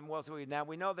 with whom I'm well pleased. Now,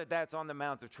 we know that that's on the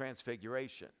Mount of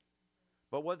Transfiguration.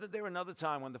 But wasn't there another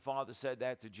time when the Father said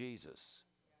that to Jesus?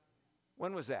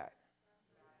 When was that?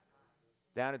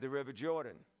 Down at the River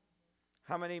Jordan.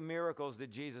 How many miracles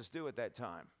did Jesus do at that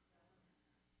time?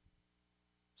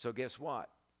 So guess what?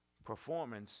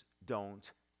 Performance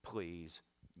don't please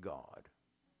God.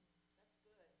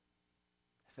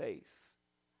 Faith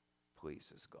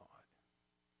pleases God.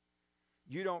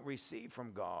 You don't receive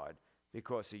from God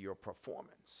because of your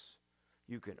performance.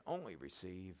 You can only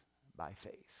receive by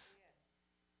faith.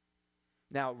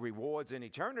 Now, rewards in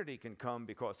eternity can come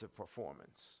because of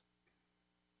performance.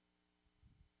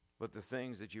 But the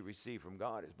things that you receive from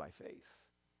God is by faith,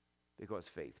 because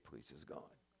faith pleases God.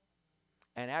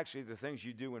 And actually, the things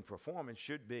you do in performance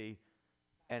should be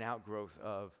an outgrowth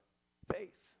of faith.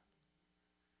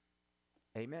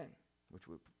 Amen. Which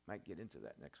we might get into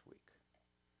that next week.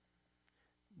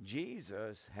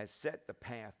 Jesus has set the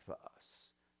path for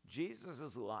us.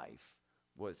 Jesus' life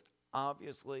was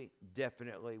obviously,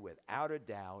 definitely, without a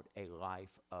doubt, a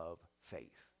life of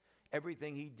faith.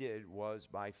 Everything he did was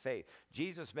by faith.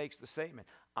 Jesus makes the statement,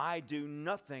 I do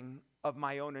nothing of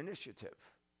my own initiative.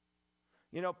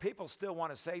 You know, people still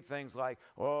want to say things like,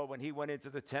 oh, when he went into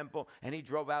the temple and he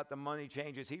drove out the money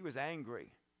changers, he was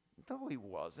angry. No, he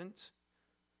wasn't.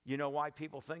 You know why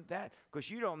people think that? Because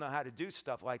you don't know how to do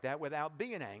stuff like that without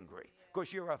being angry.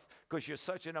 Because you're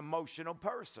such an emotional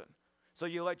person. So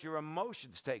you let your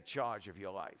emotions take charge of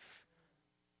your life.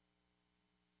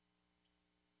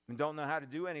 And don't know how to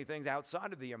do anything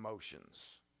outside of the emotions.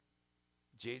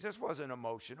 Jesus wasn't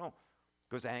emotional,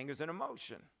 because anger's an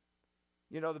emotion.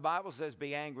 You know, the Bible says,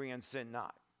 be angry and sin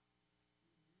not.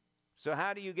 So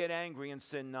how do you get angry and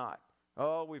sin not?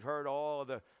 Oh, we've heard all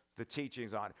the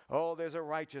teachings on it. Oh, there's a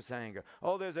righteous anger.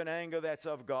 Oh, there's an anger that's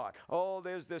of God. Oh,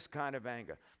 there's this kind of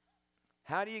anger.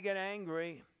 How do you get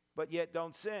angry but yet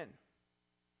don't sin?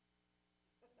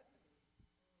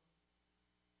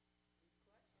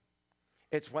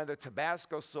 It's when the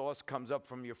Tabasco sauce comes up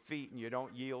from your feet and you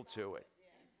don't yield to it.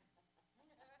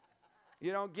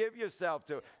 You don't give yourself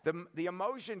to it. The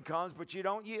emotion comes, but you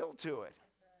don't yield to it.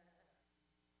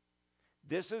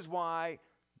 This is why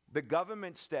the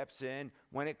government steps in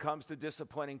when it comes to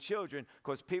disciplining children,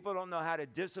 because people don't know how to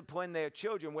discipline their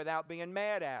children without being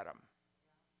mad at them.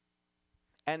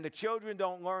 And the children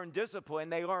don't learn discipline,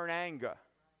 they learn anger.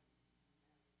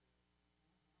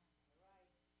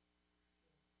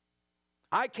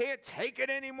 I can't take it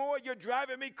anymore. You're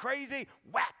driving me crazy.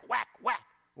 Whack, whack, whack.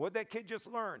 What'd that kid just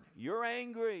learn? You're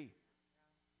angry.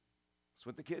 That's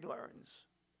what the kid learns.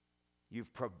 You're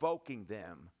provoking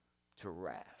them to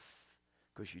wrath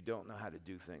because you don't know how to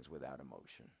do things without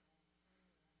emotion.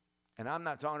 And I'm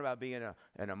not talking about being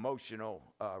an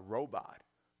emotional robot,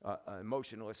 an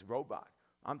emotionless robot.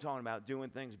 I'm talking about doing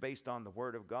things based on the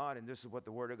Word of God, and this is what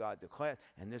the Word of God declares,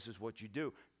 and this is what you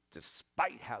do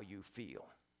despite how you feel.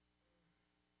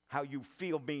 How you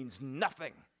feel means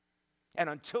nothing. And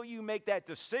until you make that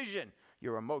decision,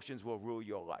 your emotions will rule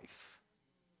your life.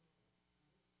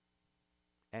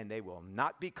 And they will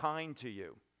not be kind to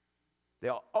you.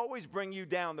 They'll always bring you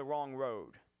down the wrong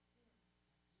road.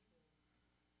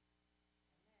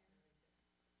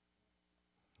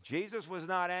 Jesus was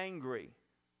not angry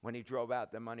when he drove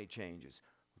out the money changers.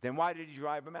 Then why did he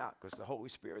drive them out? Because the Holy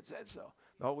Spirit said so.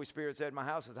 The Holy Spirit said, my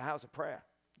house is a house of prayer.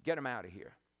 Get them out of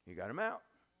here. You got them out.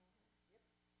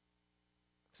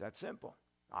 It's that simple.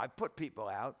 I put people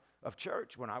out of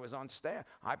church when I was on staff.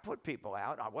 I put people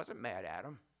out. I wasn't mad at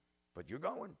them, but you're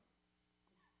going.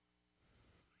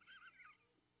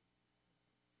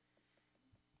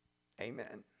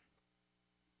 Amen.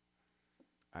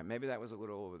 All right, maybe that was a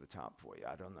little over the top for you.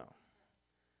 I don't know.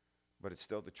 But it's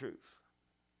still the truth.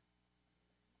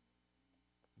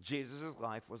 Jesus'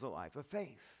 life was a life of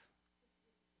faith.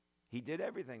 He did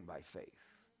everything by faith.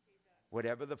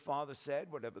 Whatever the Father said,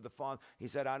 he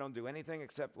said, I don't do anything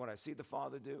except what I see the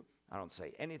Father do. I don't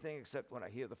say anything except what I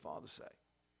hear the Father say.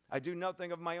 I do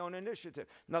nothing of my own initiative.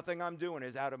 Nothing I'm doing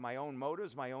is out of my own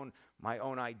motives, my own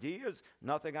ideas.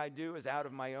 Nothing I do is out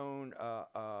of my own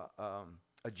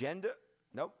agenda.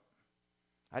 Nope.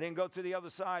 I didn't go to the other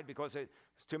side because there's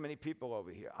too many people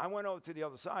over here. I went over to the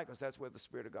other side because that's where the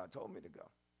Spirit of God told me to go.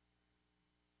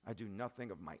 I do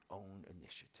nothing of my own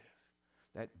initiative.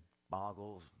 That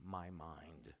boggles my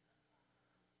mind.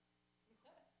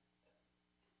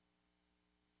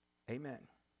 Amen.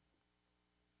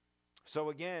 So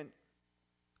again,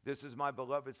 this is my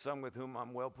beloved Son with whom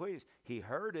I'm well pleased. He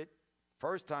heard it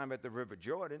first time at the River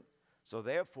Jordan, so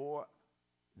therefore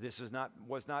this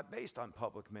was not based on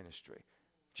public ministry.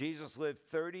 Jesus lived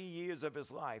 30 years of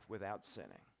his life without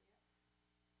sinning.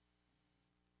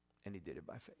 And he did it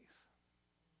by faith.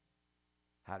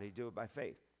 How did he do it by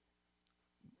faith?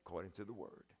 According to the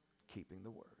Word, keeping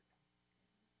the Word.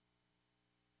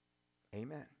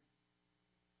 Amen.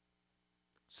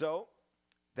 So,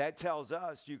 that tells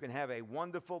us you can have a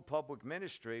wonderful public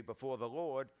ministry before the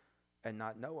Lord and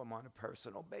not know him on a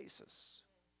personal basis.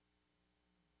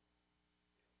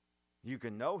 You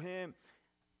can know him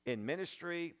in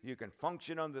ministry. You can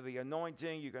function under the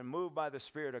anointing. You can move by the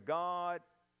Spirit of God,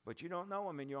 but you don't know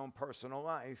him in your own personal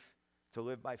life to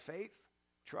live by faith,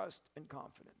 trust, and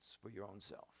confidence for your own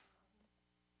self.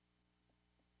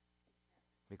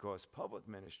 Because public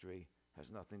ministry has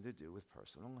nothing to do with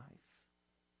personal life.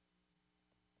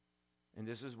 And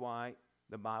this is why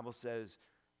the Bible says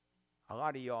a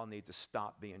lot of y'all need to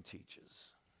stop being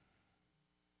teachers,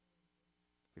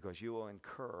 because you will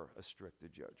incur a stricter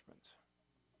judgment.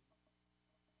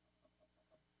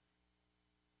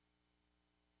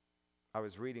 I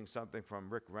was reading something from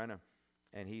Rick Renner,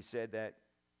 and he said that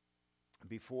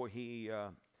before he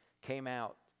came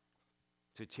out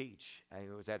to teach, and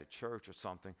it was at a church or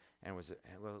something, and it was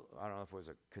I don't know if it was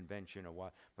a convention or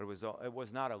what, but it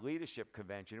was not a leadership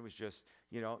convention. It was just,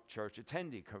 church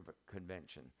attendee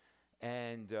convention,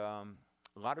 and a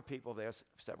lot of people there,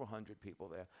 several hundred people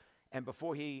there. And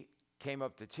before he came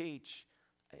up to teach,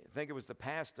 I think it was the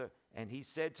pastor, and he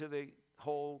said to the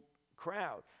whole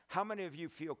crowd, "How many of you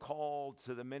feel called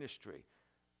to the ministry?"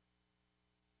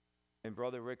 And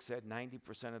Brother Rick said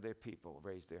 90% of their people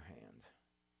raised their hand.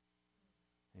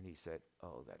 And he said,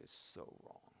 "Oh, that is so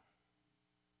wrong."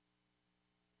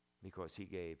 Because he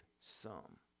gave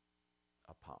some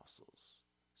apostles,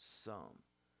 some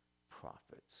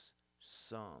prophets,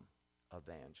 some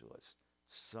evangelists,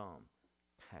 some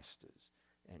pastors,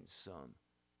 and some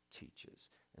teachers.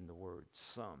 And the word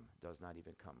 "some" does not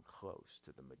even come close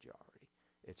to the majority.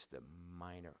 It's the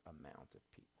minor amount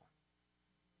of people.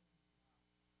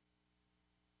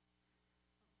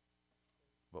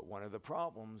 But one of the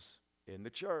problems in the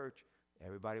church,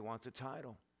 everybody wants a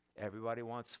title. Everybody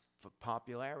wants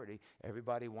popularity.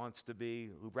 Everybody wants to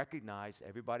be recognized.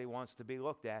 Everybody wants to be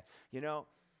looked at.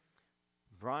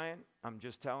 Brian, I'm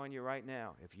just telling you right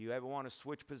now, if you ever want to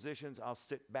switch positions, I'll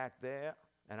sit back there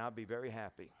and I'll be very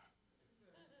happy.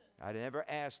 I never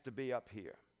asked to be up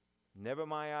here. Never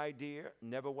my idea,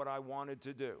 never what I wanted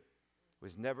to do. It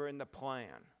was never in the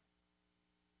plan.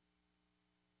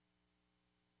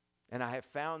 And I have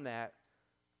found that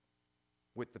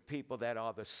with the people that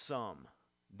are the some,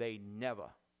 they never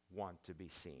want to be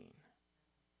seen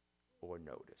or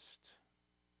noticed.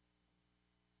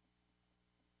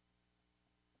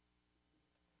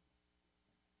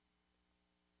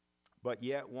 But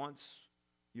yet, once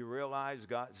you realize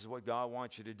this is what God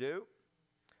wants you to do,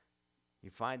 you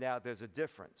find out there's a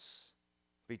difference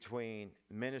between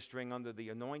ministering under the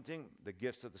anointing, the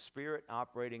gifts of the Spirit,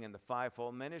 operating in the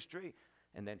fivefold ministry,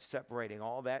 and then separating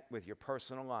all that with your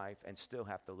personal life and still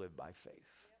have to live by faith.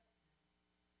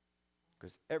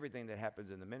 Because everything that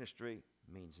happens in the ministry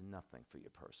means nothing for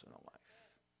your personal life.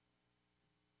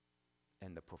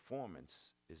 And the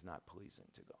performance is not pleasing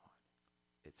to God.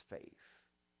 It's faith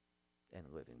and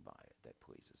living by it that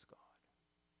pleases God.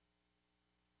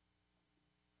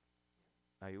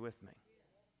 Are you with me?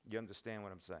 You understand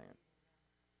what I'm saying?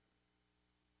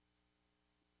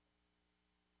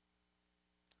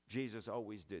 Jesus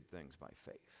always did things by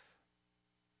faith.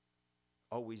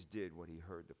 Always did what he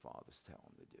heard the fathers tell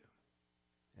him to do.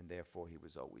 And therefore he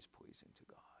was always pleasing to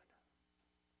God.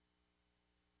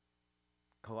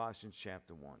 Colossians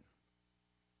chapter 1.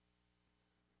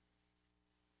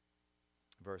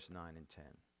 Verse 9 and 10.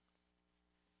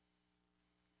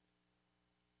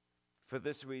 For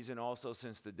this reason also,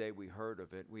 since the day we heard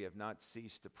of it, we have not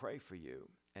ceased to pray for you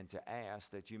and to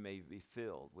ask that you may be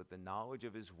filled with the knowledge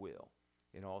of his will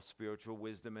in all spiritual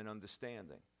wisdom and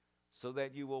understanding, so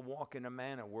that you will walk in a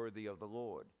manner worthy of the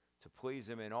Lord, to please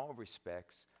him in all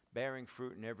respects, bearing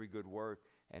fruit in every good work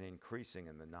and increasing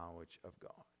in the knowledge of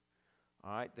God.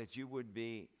 All right, that you would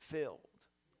be filled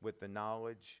with the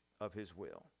knowledge of his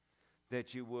will,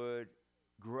 that you would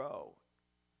grow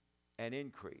and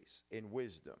increase in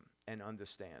wisdom and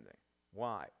understanding.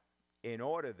 Why? In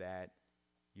order that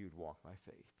you'd walk by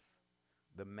faith,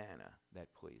 the manner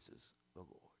that pleases the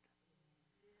Lord.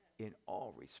 In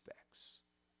all respects,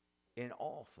 in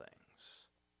all things.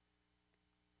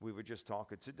 We were just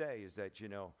talking today is that, we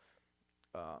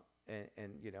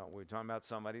were talking about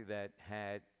somebody that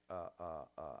had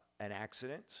an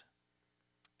accident,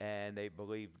 and they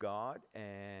believed God,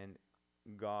 and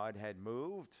God had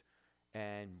moved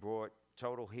and brought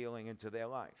total healing into their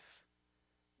life,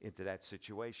 into that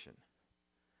situation.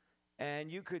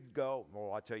 And you could go,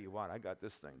 well, I'll tell you what, I got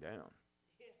this thing down.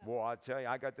 Well, I tell you,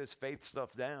 I got this faith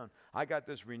stuff down. I got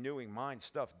this renewing mind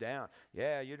stuff down.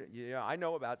 Yeah, I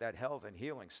know about that health and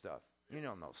healing stuff. You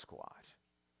don't know squat.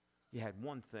 You had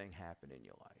one thing happen in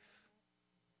your life.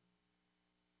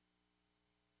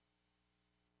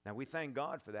 Now, we thank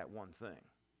God for that one thing.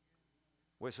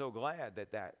 We're so glad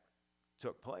that that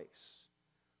took place.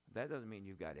 That doesn't mean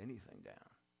you've got anything down.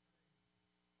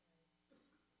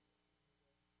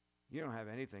 You don't have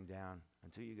anything down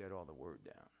until you get all the word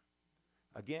down.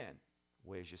 Again,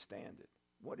 where's your standard?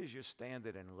 What is your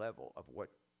standard and level of what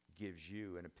gives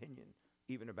you an opinion,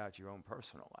 even about your own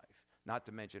personal life? Not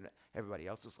to mention everybody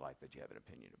else's life that you have an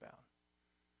opinion about.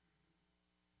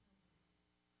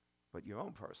 But your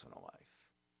own personal life.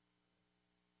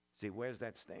 See, where's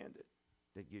that standard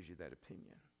that gives you that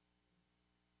opinion?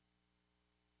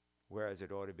 Whereas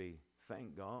it ought to be,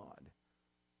 thank God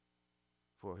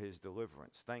for his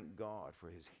deliverance. Thank God for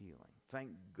his healing. Thank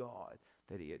God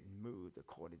that he had moved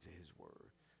according to his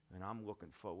word. And I'm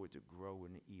looking forward to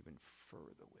growing even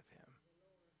further with him.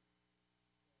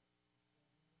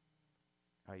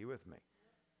 Are you with me?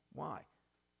 Why?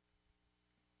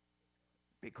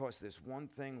 Because this one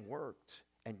thing worked.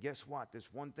 And guess what?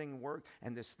 This one thing worked,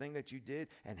 and this thing that you did,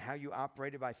 and how you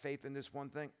operated by faith in this one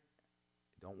thing,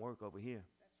 it don't work over here.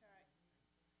 That's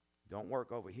right. Don't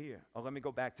work over here. Oh, let me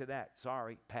go back to that.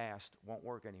 Sorry, past, won't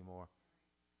work anymore.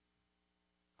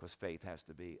 Because faith has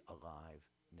to be alive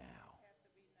now. Has to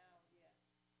be now,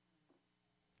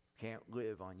 yeah. Can't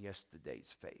live on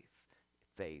yesterday's faith.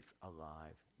 Faith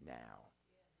alive now.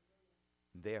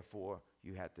 Therefore,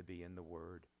 you have to be in the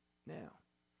Word now.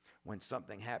 When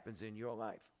something happens in your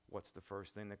life, what's the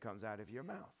first thing that comes out of your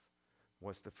mouth?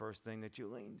 What's the first thing that you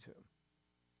lean to?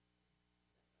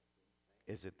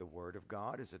 Is it the Word of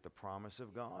God? Is it the promise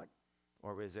of God?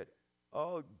 Or is it,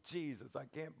 oh, Jesus, I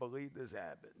can't believe this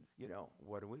happened? You know,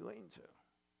 what do we lean to?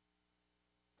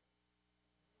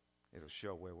 It'll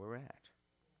show where we're at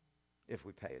if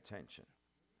we pay attention.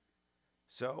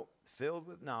 So, filled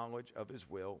with knowledge of his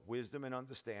will, wisdom and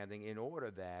understanding, in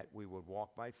order that we would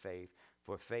walk by faith,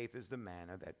 for faith is the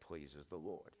manner that pleases the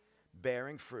Lord.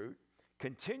 Bearing fruit,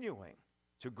 continuing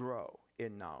to grow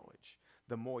in knowledge.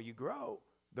 The more you grow,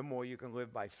 the more you can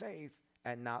live by faith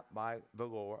and not by the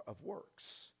law of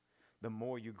works. The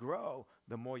more you grow,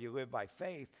 the more you live by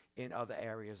faith in other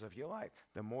areas of your life.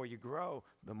 The more you grow,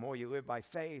 the more you live by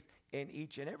faith in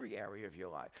each and every area of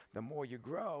your life. The more you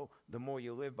grow, the more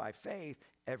you live by faith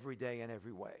every day and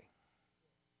every way.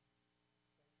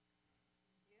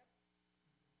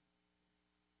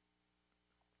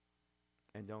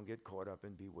 And don't get caught up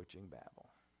in bewitching babble.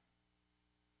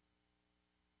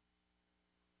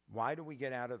 Why do we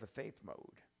get out of the faith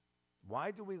mode?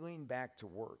 Why do we lean back to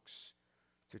works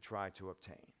to try to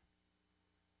obtain?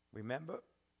 Remember,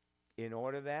 in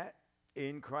order that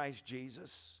in Christ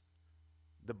Jesus,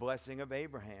 the blessing of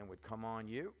Abraham would come on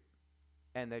you,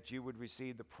 and that you would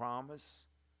receive the promise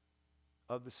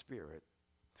of the Spirit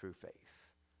through faith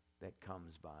that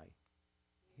comes by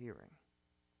hearing.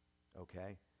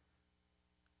 Okay?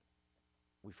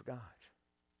 We forgot.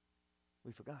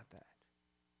 We forgot that.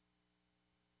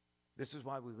 This is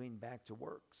why we lean back to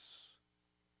works.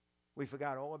 We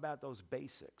forgot all about those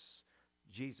basics.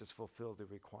 Jesus fulfilled the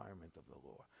requirement of the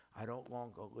law. I don't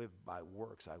longer live by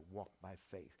works, I walk by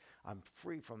faith. I'm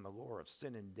free from the law of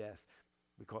sin and death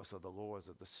because of the laws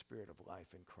of the Spirit of life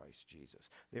in Christ Jesus.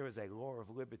 There is a law of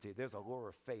liberty, there's a law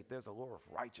of faith, there's a law of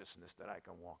righteousness that I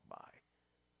can walk by.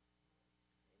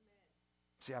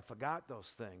 See, I forgot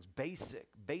those things,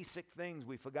 basic things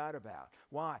we forgot about.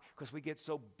 Why? Because we get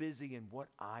so busy in what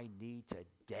I need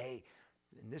today.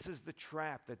 And this is the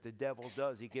trap that the devil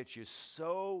does. He gets you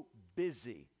so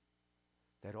busy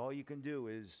that all you can do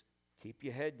is keep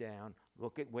your head down,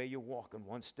 look at where you're walking,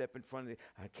 one step in front of you.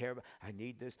 I care about, I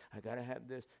need this, I got to have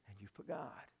this. And you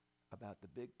forgot about the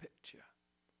big picture,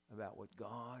 about what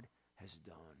God has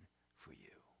done for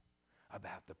you,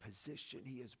 about the position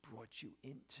he has brought you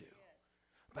into,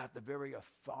 about the very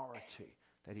authority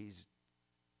that he's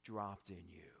dropped in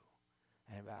you,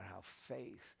 and about how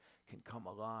faith can come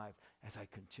alive as I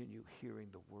continue hearing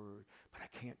the word. But I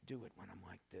can't do it when I'm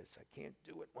like this. I can't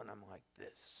do it when I'm like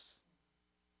this.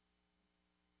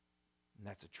 And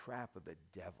that's a trap of the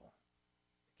devil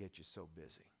to get you so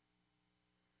busy.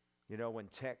 You know, when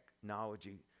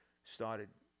technology started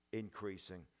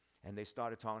increasing and they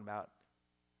started talking about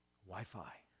Wi-Fi.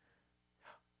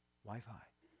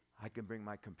 I can bring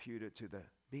my computer to the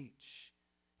beach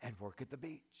and work at the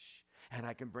beach. And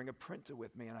I can bring a printer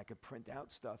with me and I can print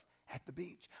out stuff at the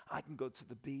beach. I can go to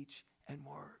the beach and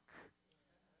work.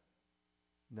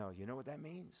 No, you know what that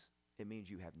means? It means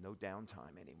you have no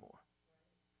downtime anymore.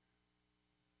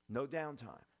 No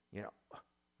downtime. You know,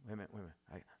 wait a minute.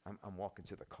 I'm walking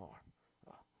to the car.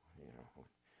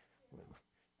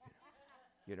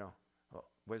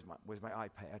 Where's my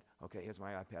iPad? Okay, here's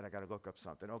my iPad. I got to look up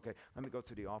something. Okay, let me go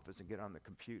to the office and get on the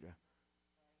computer.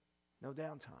 No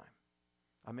downtime.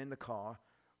 I'm in the car.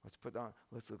 Let's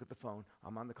look at the phone.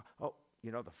 I'm on the car. Oh,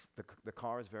 the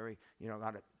car is very, a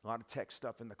lot of tech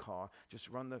stuff in the car. Just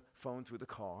run the phone through the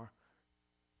car.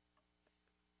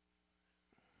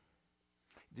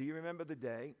 Do you remember the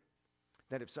day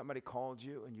that if somebody called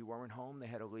you and you weren't home, they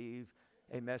had to leave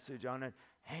a message on an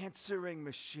answering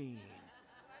machine?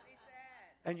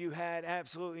 And you had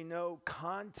absolutely no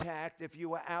contact if you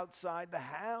were outside the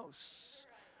house.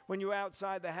 When you were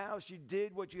outside the house, you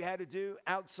did what you had to do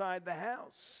outside the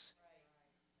house.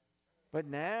 But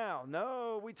now,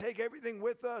 no, we take everything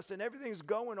with us and everything's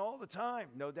going all the time.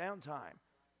 No downtime.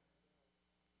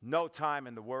 No time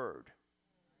in the Word.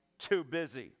 Too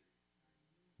busy.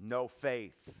 No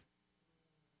faith.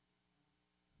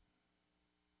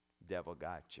 Devil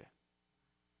got you.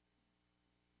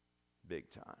 Big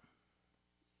time.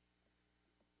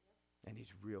 And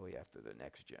he's really after the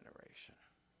next generation.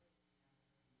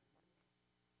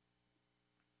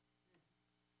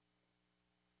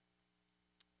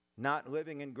 Not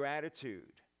living in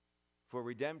gratitude for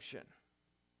redemption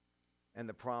and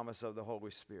the promise of the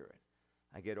Holy Spirit.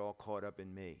 I get all caught up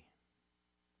in me.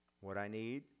 What I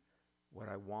need, what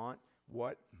I want,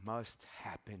 what must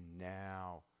happen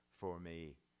now for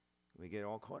me. We get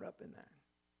all caught up in that.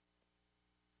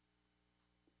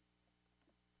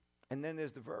 And then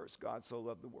there's the verse, God so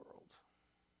loved the world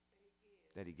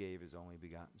that he gave his only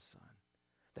begotten Son.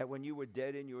 That when you were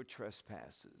dead in your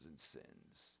trespasses and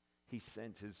sins, he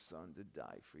sent his Son to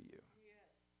die for you.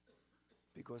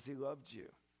 Because he loved you.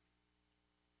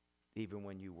 Even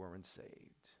when you weren't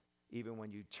saved. Even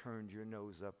when you turned your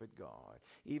nose up at God.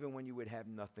 Even when you would have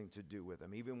nothing to do with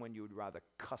him. Even when you would rather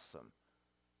cuss him.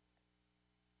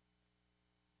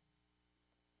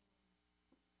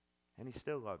 And he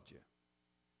still loved you.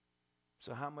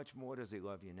 So how much more does he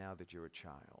love you now that you're a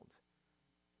child?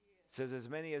 It says, as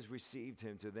many as received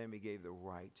him, to them he gave the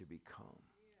right to become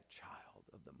a child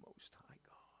of the Most High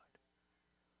God.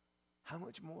 How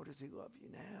much more does he love you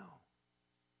now?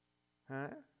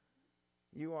 Huh?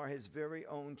 You are his very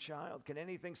own child. Can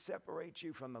anything separate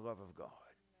you from the love of God?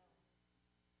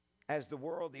 As the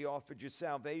world, he offered you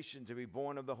salvation to be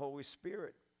born of the Holy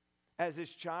Spirit. As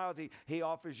his child, he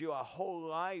offers you a whole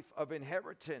life of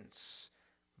inheritance,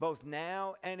 both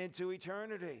now and into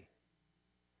eternity.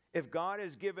 If God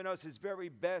has given us his very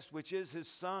best, which is his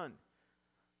Son,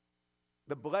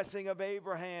 the blessing of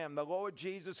Abraham, the Lord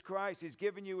Jesus Christ, he's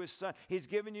given you his Son. He's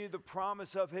given you the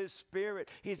promise of his Spirit.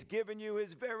 He's given you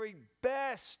his very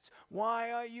best.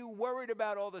 Why are you worried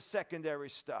about all the secondary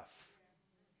stuff?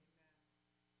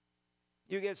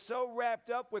 You get so wrapped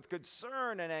up with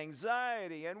concern and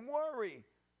anxiety and worry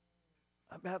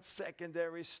about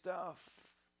secondary stuff.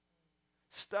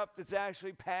 Stuff that's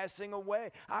actually passing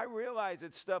away. I realize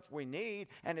it's stuff we need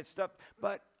and it's stuff,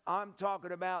 but I'm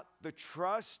talking about the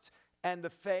trust and the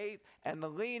faith and the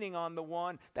leaning on the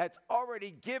one that's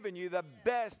already given you the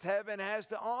best heaven has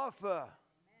to offer.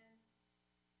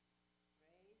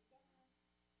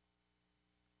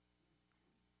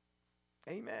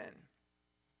 Amen.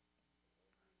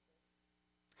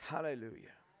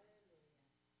 Hallelujah.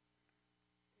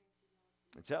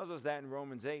 It tells us that in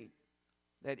Romans 8,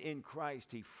 that in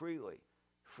Christ he freely,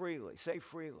 say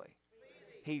freely.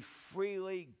 He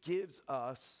freely gives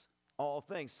us all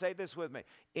things. Say this with me.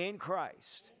 In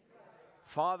Christ,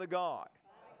 Father God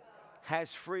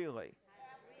has freely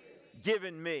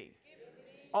given me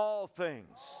all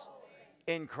things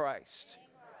in Christ.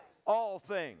 All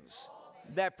things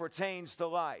that pertains to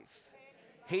life.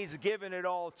 He's given it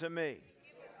all to me.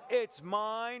 It's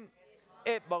mine.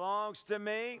 It belongs to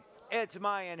me. It's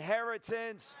my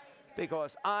inheritance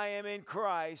because I am in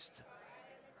Christ,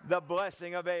 the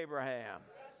blessing of Abraham.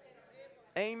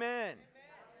 Amen.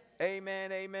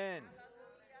 Amen, amen.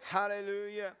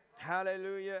 Hallelujah,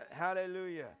 hallelujah,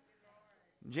 hallelujah.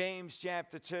 James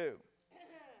chapter 2.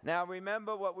 Now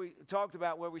remember what we talked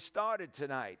about where we started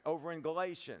tonight over in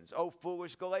Galatians. Oh,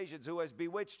 foolish Galatians, who has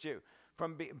bewitched you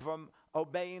from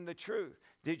obeying the truth?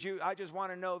 I just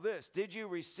want to know this. Did you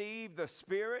receive the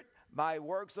Spirit by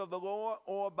works of the law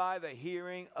or by the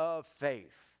hearing of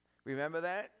faith? Remember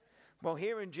that? Well,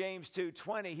 here in James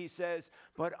 2:20, he says,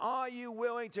 but are you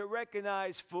willing to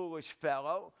recognize, foolish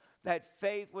fellow, that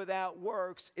faith without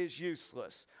works is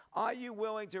useless? Are you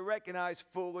willing to recognize,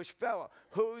 foolish fellow?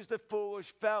 Who's the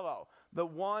foolish fellow? The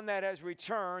one that has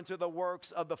returned to the works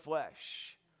of the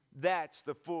flesh. That's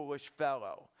the foolish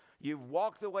fellow. You've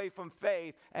walked away from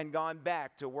faith and gone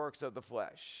back to works of the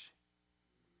flesh.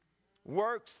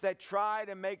 Works that try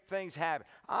to make things happen.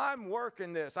 I'm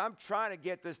working this. I'm trying to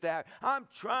get this to happen. I'm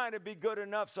trying to be good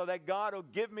enough so that God will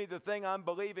give me the thing I'm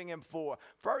believing him for.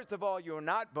 First of all, you're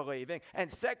not believing.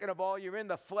 And second of all, you're in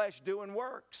the flesh doing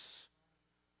works.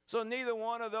 So neither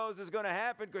one of those is going to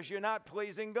happen because you're not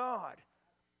pleasing God.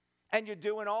 And you're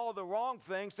doing all the wrong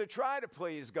things to try to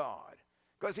please God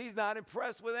because he's not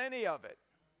impressed with any of it.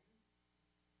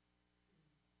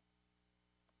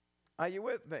 Are you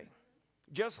with me?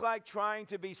 Just like trying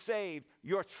to be saved,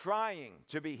 you're trying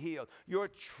to be healed. You're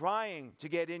trying to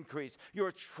get increase.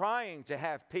 You're trying to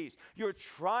have peace. You're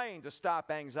trying to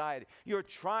stop anxiety. You're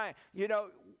trying,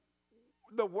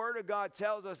 the Word of God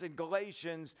tells us in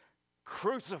Galatians,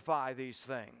 crucify these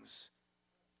things.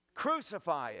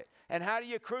 Crucify it. And how do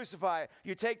you crucify it?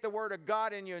 You take the Word of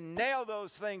God and you nail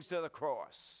those things to the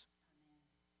cross.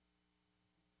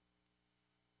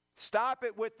 Stop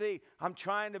it with I'm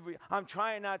trying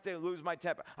not to lose my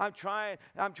temper. I'm trying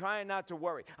not to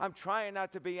worry. I'm trying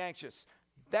not to be anxious.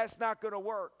 That's not going to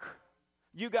work.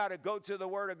 You got to go to the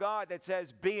Word of God that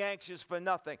says, be anxious for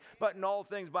nothing, but in all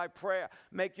things by prayer,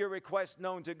 make your requests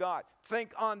known to God.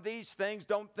 Think on these things.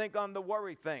 Don't think on the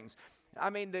worry things. I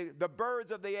mean, the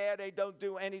birds of the air, they don't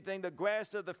do anything. The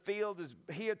grass of the field is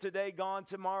here today, gone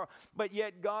tomorrow. But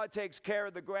yet God takes care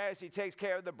of the grass. He takes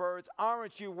care of the birds.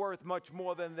 Aren't you worth much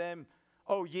more than them,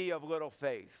 O ye of little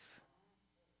faith?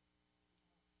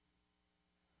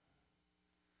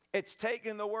 It's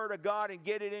taking the Word of God and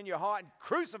get it in your heart and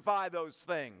crucify those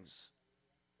things.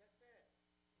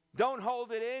 Don't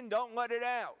hold it in. Don't let it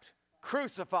out.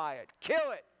 Crucify it.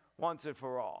 Kill it once and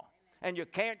for all. And you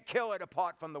can't kill it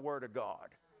apart from the Word of God.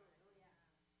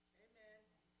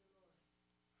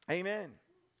 Amen.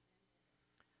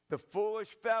 The foolish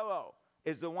fellow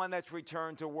is the one that's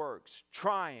returned to works,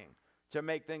 trying to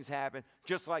make things happen,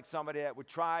 just like somebody that would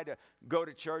try to go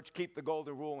to church, keep the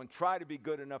golden rule, and try to be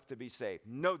good enough to be saved.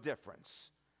 No difference.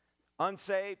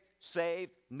 Unsaved, saved,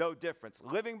 no difference.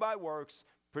 Living by works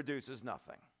produces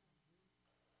nothing.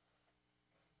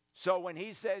 So when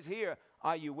he says here,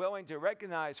 are you willing to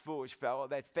recognize, foolish fellow,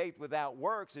 that faith without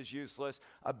works is useless?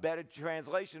 A better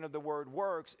translation of the word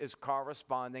works is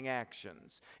corresponding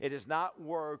actions. It is not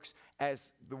works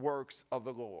as the works of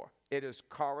the law. It is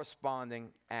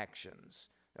corresponding actions,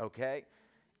 okay?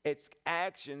 It's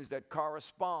actions that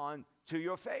correspond to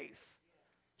your faith.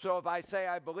 So if I say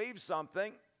I believe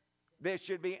something, there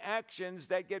should be actions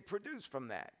that get produced from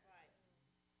that.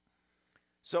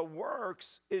 So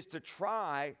works is to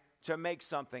try to make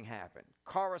something happen.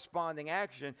 Corresponding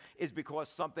action is because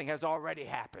something has already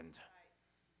happened.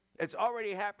 It's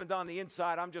already happened on the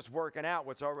inside. I'm just working out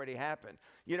what's already happened.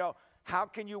 How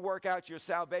can you work out your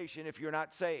salvation if you're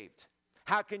not saved?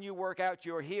 How can you work out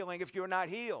your healing if you're not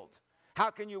healed? How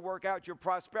can you work out your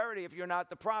prosperity if you're not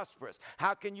the prosperous?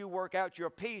 How can you work out your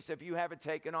peace if you haven't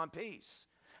taken on peace?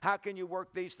 How can you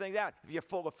work these things out if you're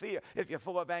full of fear, if you're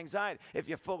full of anxiety, if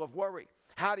you're full of worry?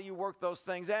 How do you work those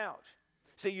things out?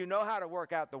 See, you know how to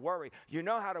work out the worry. You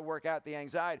know how to work out the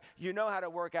anxiety. You know how to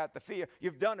work out the fear.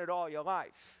 You've done it all your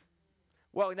life.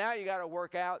 Well, now you got to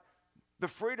work out the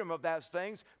freedom of those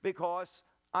things because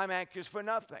I'm anxious for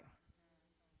nothing.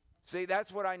 See,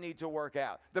 that's what I need to work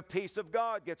out. The peace of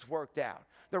God gets worked out.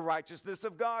 The righteousness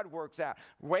of God works out.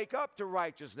 Wake up to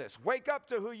righteousness. Wake up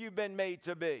to who you've been made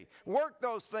to be. Work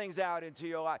those things out into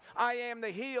your life. I am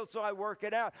the healed, so I work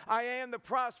it out. I am the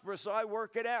prosperous, so I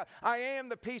work it out. I am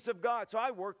the peace of God, so I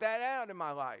work that out in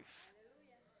my life.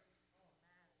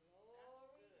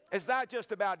 It's not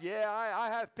just about, I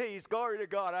have peace. Glory to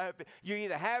God. I have peace. You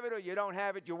either have it or you don't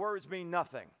have it. Your words mean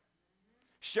nothing.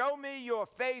 Show me your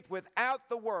faith without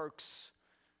the works,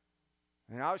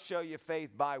 and I'll show you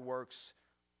faith by works.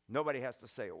 Nobody has to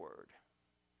say a word.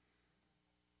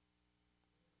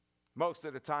 Most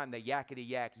of the time, the yakety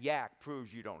yak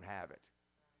proves you don't have it.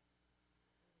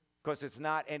 Because it's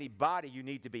not anybody you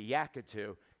need to be yakking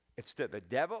to. It's to the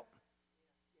devil,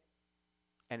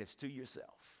 and it's to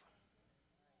yourself.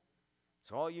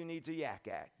 It's all you need to yak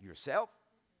at. Yourself.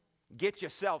 Get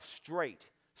yourself straight.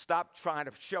 Stop trying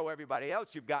to show everybody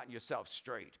else you've gotten yourself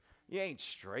straight. You ain't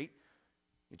straight.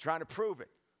 You're trying to prove it.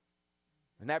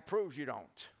 And that proves you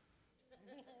don't.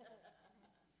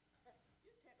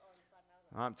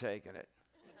 I'm taking it.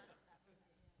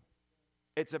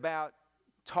 It's about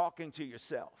talking to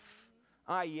yourself.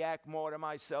 I yak more to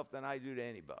myself than I do to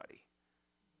anybody.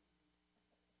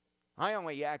 I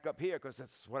only yak up here because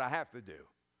that's what I have to do.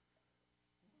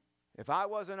 If I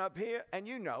wasn't up here, and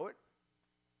you know it,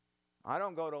 I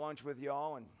don't go to lunch with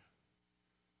y'all and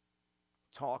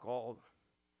talk all,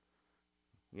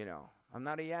 I'm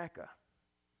not a yakker.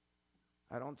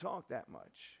 I don't talk that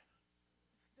much.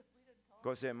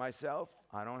 Go say myself,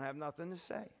 I don't have nothing to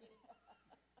say.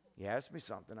 You ask me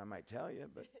something, I might tell you,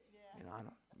 but I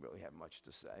don't really have much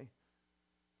to say.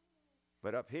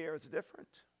 But up here, it's different.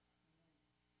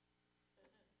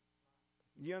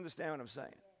 You understand what I'm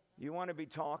saying? You want to be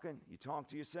talking, you talk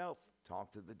to yourself,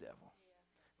 talk to the devil.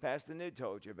 Pastor Nid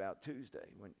told you about Tuesday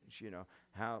when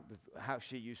how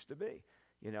she used to be,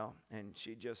 and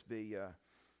she'd just be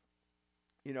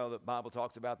You know, the Bible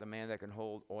talks about the man that can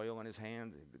hold oil in his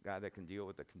hand, the guy that can deal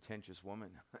with a contentious woman,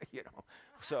 you know.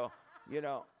 So, you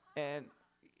know, and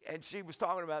she was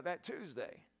talking about that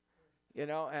Tuesday, you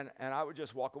know, and I would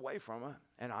just walk away from her,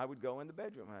 and I would go in the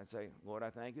bedroom, and I'd say, Lord, I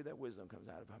thank you that wisdom comes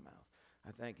out of her mouth.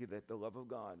 I thank you that the love of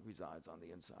God resides on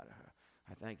the inside of her.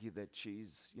 I thank you that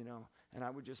she's, you know, and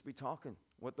I would just be talking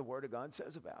what the Word of God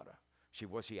says about her.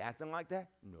 Was she acting like that?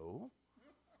 No.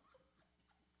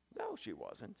 No, she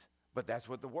wasn't. But that's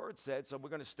what the Word said, so we're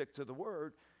going to stick to the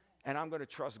Word, and I'm going to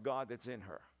trust God that's in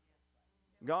her.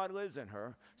 God lives in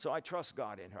her, so I trust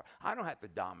God in her. I don't have to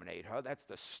dominate her. That's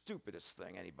the stupidest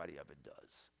thing anybody ever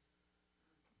does.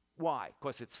 Why?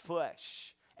 Because it's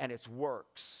flesh, and it's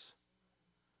works.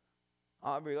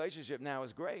 Our relationship now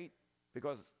is great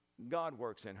because God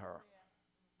works in her.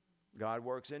 God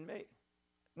works in me.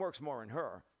 Works more in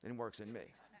her than works in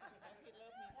me.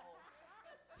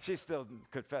 She's still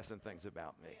confessing things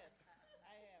about me.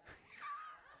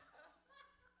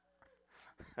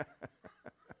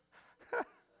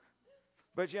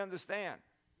 But you understand,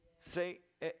 see,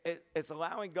 it's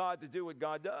allowing God to do what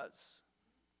God does.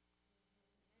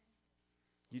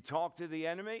 You talk to the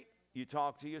enemy, you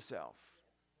talk to yourself.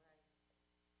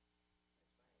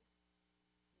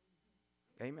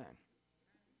 Amen.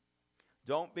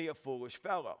 Don't be a foolish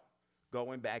fellow,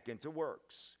 going back into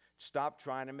works. Stop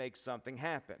trying to make something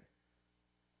happen.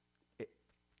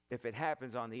 If it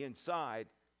happens on the inside,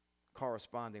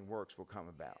 corresponding works will come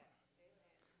about.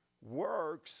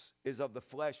 Works is of the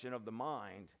flesh and of the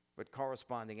mind, but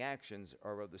corresponding actions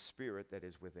are of the Spirit that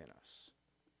is within us.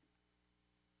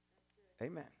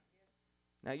 Amen.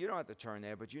 Now, you don't have to turn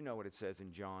there, but you know what it says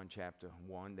in John chapter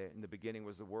 1. That in the beginning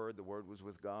was the Word was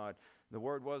with God. The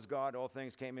Word was God. All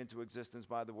things came into existence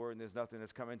by the Word, and there's nothing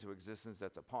that's come into existence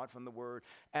that's apart from the Word.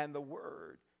 And the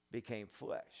Word became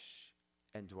flesh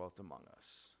and dwelt among us.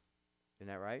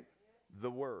 Isn't that right? The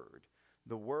Word.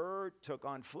 The Word took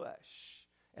on flesh.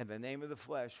 And the name of the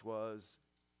flesh was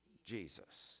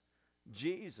Jesus.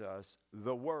 Jesus,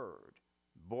 the Word,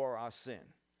 bore our sin.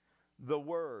 The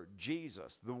Word,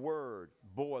 Jesus, the Word,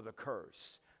 bore the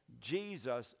curse.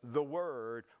 Jesus, the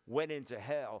Word, went into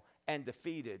hell and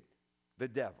defeated the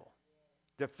devil.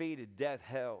 Defeated death,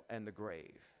 hell, and the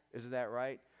grave. Isn't that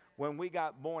right? When we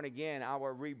got born again,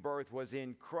 our rebirth was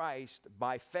in Christ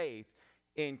by faith.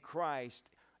 In Christ,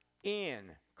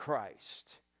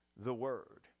 the Word.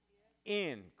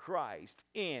 In Christ,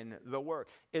 in the Word,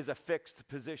 is a fixed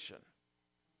position.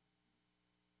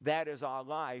 That is our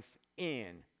life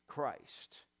in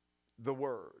Christ, the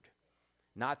Word.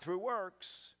 Not through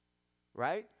works,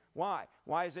 right? Why?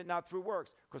 Why is it not through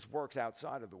works? Because works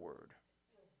outside of the Word.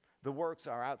 The works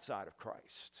are outside of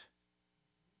Christ.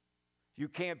 You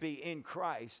can't be in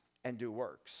Christ and do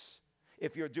works.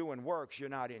 If you're doing works, you're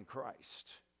not in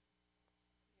Christ.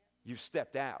 You've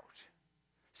stepped out.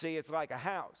 See, it's like a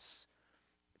house.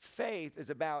 Faith is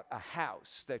about a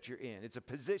house that you're in. It's a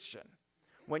position.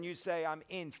 When you say, I'm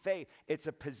in faith, it's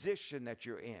a position that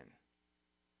you're in.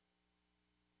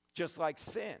 Just like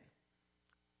sin.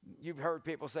 You've heard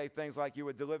people say things like you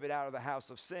were delivered out of the house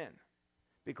of sin.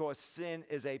 Because sin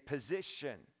is a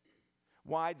position.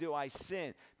 Why do I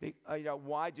sin?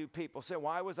 Why do people sin?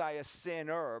 Why was I a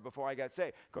sinner before I got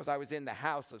saved? Because I was in the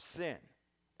house of sin.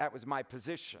 That was my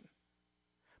position.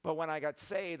 But when I got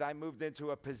saved, I moved into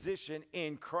a position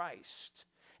in Christ.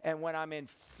 And when I'm in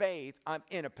faith, I'm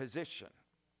in a position.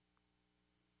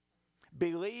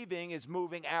 Believing is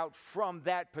moving out from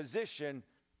that position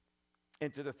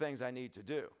into the things I need to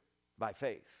do by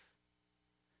faith.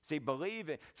 See,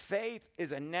 believing, faith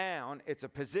is a noun, it's a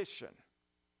position.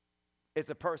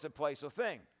 It's a person, place, or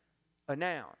thing. A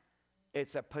noun.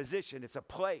 It's a position, it's a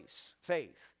place,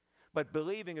 faith. But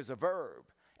believing is a verb,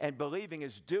 and believing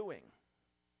is doing.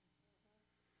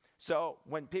 So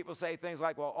when people say things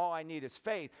like, well, all I need is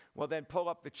faith, well, then pull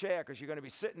up the chair because you're going to be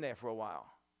sitting there for a while.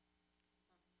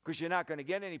 Because you're not going to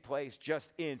get any place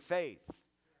just in faith.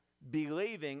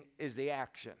 Believing is the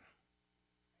action.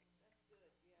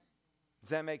 Does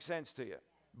that make sense to you?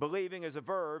 Believing is a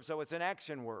verb, so it's an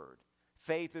action word.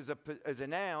 Faith is a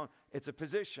noun, it's a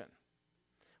position.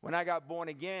 When I got born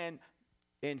again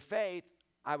in faith,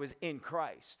 I was in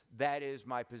Christ. That is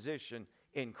my position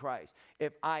in Christ.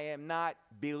 If I am not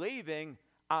believing,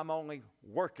 I'm only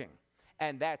working.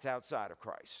 And that's outside of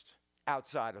Christ,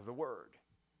 outside of the Word.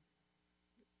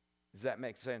 Does that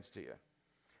make sense to you?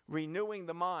 Renewing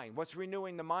the mind. What's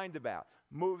renewing the mind about?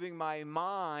 Moving my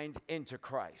mind into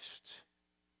Christ.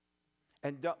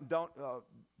 And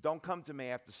don't come to me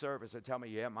after service and tell me,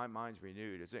 yeah, my mind's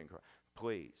renewed. It's in Christ.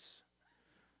 Please.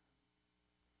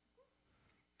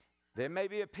 There may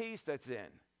be a peace that's in.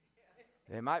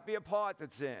 There might be a part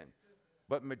that's in,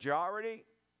 but majority,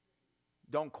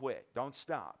 don't quit. Don't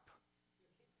stop.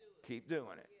 Keep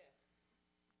doing it.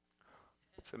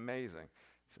 It's amazing.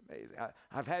 It's amazing.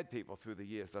 I've had people through the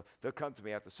years, they'll come to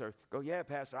me after service, go, yeah,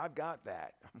 Pastor, I've got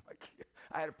that. I'm like,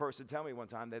 I had a person tell me one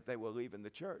time that they were leaving the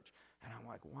church. And I'm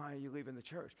like, why are you leaving the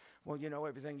church? Well, you know,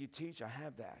 everything you teach, I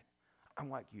have that. I'm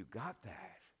like, you got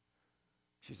that?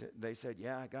 They said,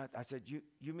 yeah, I got. I said,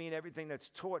 you mean everything that's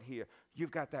taught here,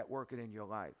 you've got that working in your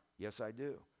life? Yes, I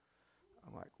do.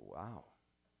 I'm like, wow.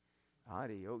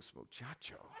 Adios,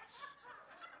 muchachos.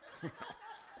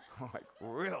 I'm like,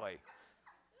 really?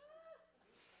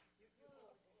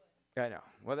 I know.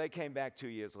 Well, they came back 2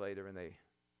 years later and they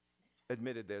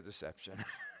admitted their deception.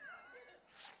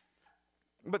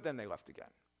 But then they left again.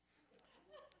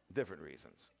 Different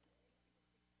reasons.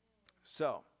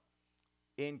 So,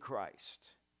 in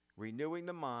Christ, renewing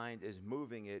the mind is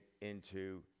moving it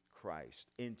into Christ,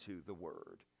 into the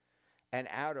Word. And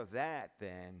out of that,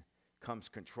 then, comes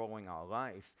controlling our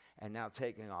life, and now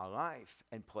taking our life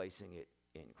and placing it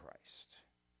in Christ,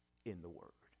 in the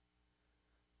Word.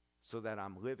 So that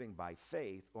I'm living by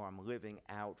faith, or I'm living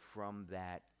out from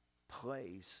that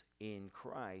place in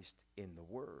Christ, in the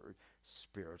Word,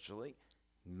 spiritually,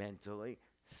 mentally,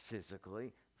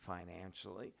 physically,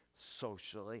 financially,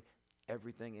 socially.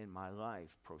 Everything in my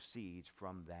life proceeds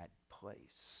from that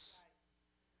place.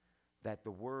 That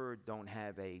the Word don't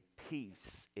have a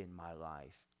piece in my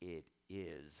life. It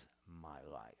is my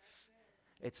life.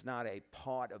 It's not a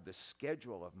part of the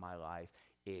schedule of my life.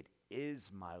 It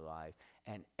is my life.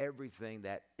 And everything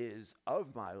that is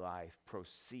of my life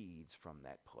proceeds from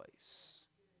that place.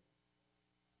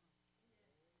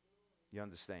 You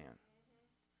understand?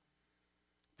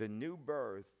 The new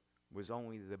birth was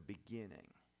only the beginning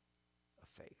of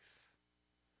faith.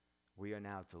 We are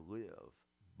now to live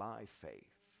by faith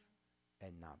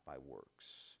and not by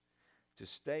works. To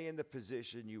stay in the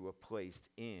position you were placed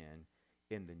in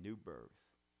the new birth,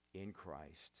 in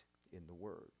Christ, in the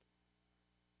Word.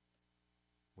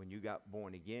 When you got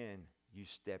born again, you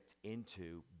stepped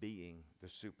into being the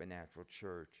supernatural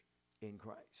church in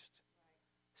Christ,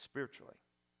 spiritually.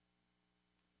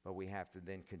 But we have to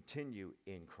then continue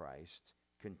in Christ,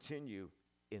 continue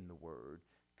in the Word,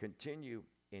 continue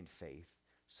in faith,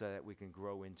 so that we can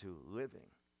grow into living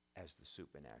as the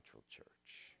supernatural church.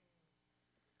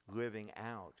 Living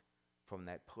out from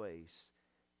that place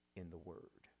in the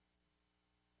Word,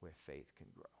 where faith can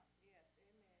grow.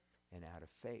 Yes, and out of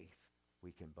faith,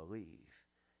 we can believe,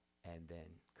 and then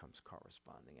comes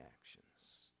corresponding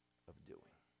actions of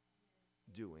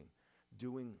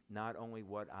doing not only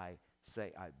what I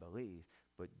say I believe,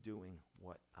 but doing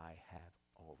what I have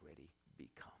already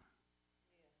become.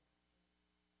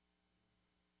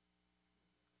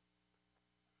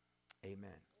 Yeah.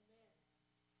 Amen.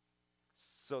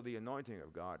 So the anointing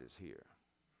of God is here.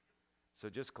 So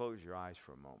just close your eyes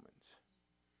for a moment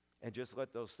and just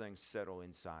let those things settle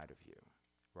inside of you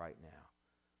right now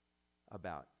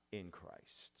about in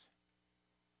Christ,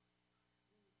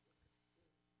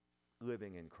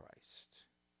 living in Christ,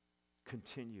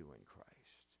 continue in Christ,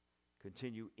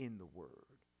 continue in the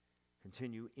Word,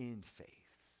 continue in faith,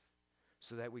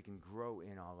 so that we can grow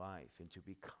in our life into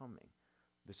becoming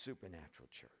the supernatural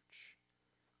church,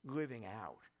 living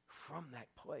out from that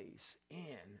place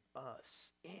in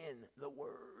us, in the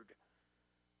Word,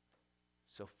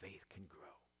 so faith can grow.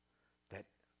 That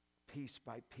piece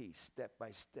by piece, step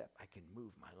by step, I can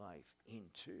move my life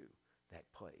into that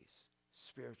place,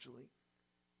 spiritually,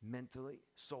 mentally,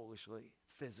 soulishly,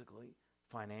 physically,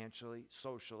 financially,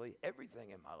 socially. Everything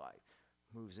in my life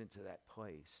moves into that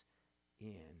place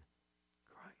in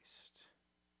Christ.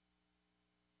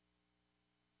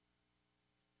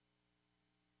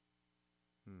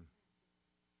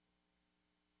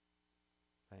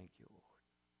 Thank you, Lord.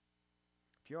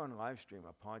 If you're on live stream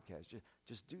or podcast,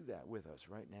 just do that with us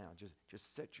right now.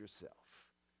 Just set yourself.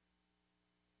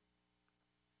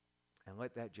 And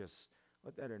let that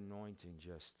anointing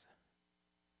just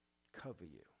cover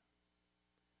you.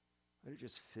 Let it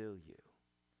just fill you.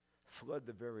 Flood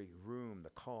the very room, the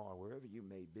car, wherever you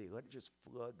may be. Let it just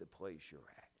flood the place you're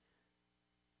at.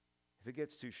 If it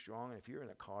gets too strong, and if you're in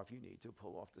a car, if you need to,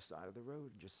 pull off the side of the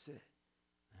road and just sit.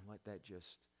 And let that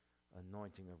just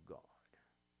anointing of God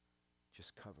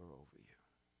just cover over you.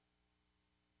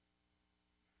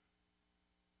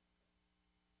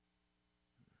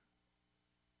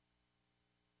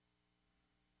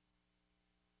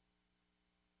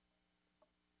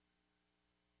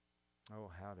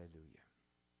 Oh, hallelujah.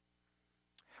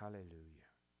 Hallelujah.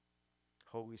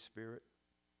 Holy Spirit,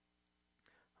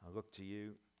 I look to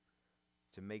you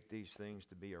to make these things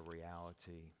to be a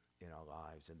reality in our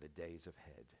lives in the days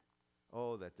ahead.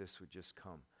 Oh, that this would just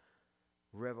come.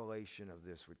 Revelation of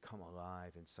this would come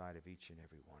alive inside of each and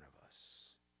every one of us.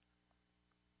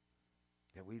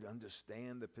 That we'd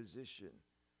understand the position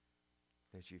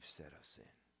that you've set us in.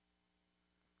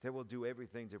 That we'll do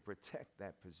everything to protect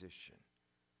that position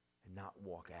and not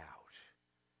walk out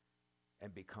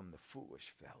and become the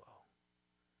foolish fellow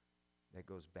that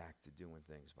goes back to doing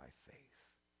things by faith.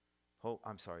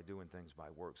 Doing things by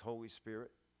works. Holy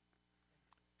Spirit,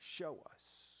 show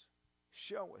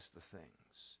us the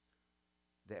things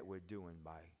that we're doing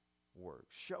by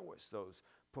works. Show us those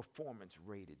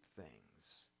performance-rated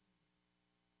things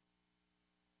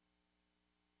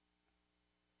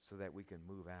so that we can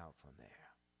move out from there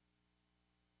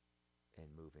and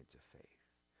move into faith.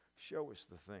 Show us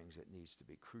the things that needs to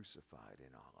be crucified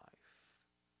in our life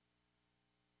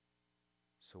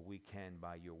so we can,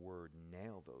 by your word,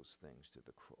 nail those things to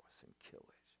the cross and kill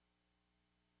it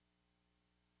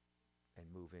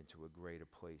and move into a greater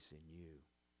place in you,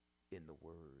 in the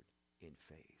word, in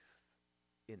faith,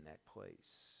 in that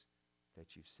place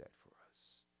that you've set for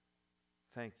us.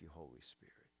 Thank you, Holy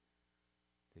Spirit,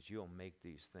 that you'll make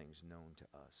these things known to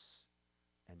us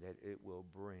and that it will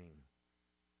bring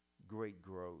great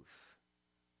growth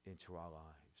into our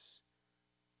lives,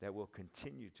 that will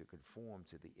continue to conform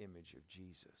to the image of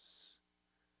Jesus,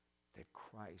 that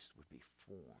Christ would be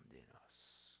formed in us.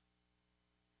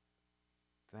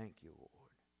 Thank you, Lord.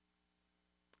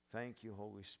 Thank you,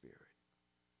 Holy Spirit.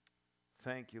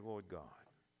 Thank you, Lord God.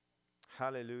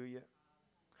 Hallelujah.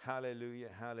 Hallelujah.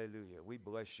 Hallelujah. We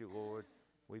bless you, Lord.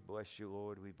 We bless you,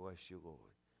 Lord. We bless you, Lord.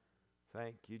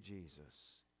 Thank you,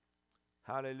 Jesus.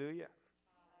 Hallelujah.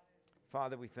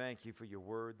 Father, we thank you for your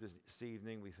word this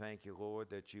evening. We thank you, Lord,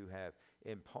 that you have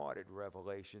imparted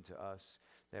revelation to us,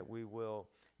 that we will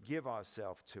give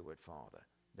ourselves to it, Father,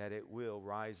 that it will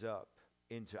rise up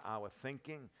into our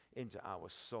thinking, into our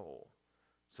soul,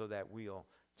 so that we'll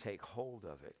take hold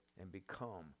of it and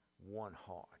become one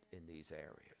heart in these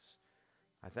areas.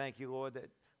 I thank you, Lord, that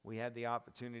we had the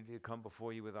opportunity to come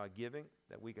before you with our giving,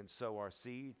 that we can sow our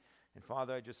seed. And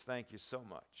Father, I just thank you so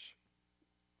much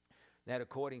that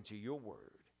according to your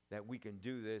word, that we can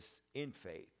do this in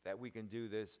faith, that we can do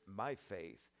this by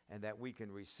faith, and that we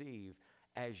can receive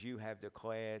as you have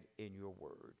declared in your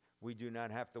word. We do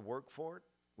not have to work for it.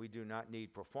 We do not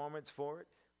need performance for it.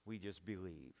 We just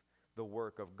believe. The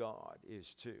work of God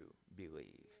is to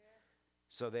believe.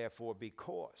 So therefore,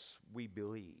 because we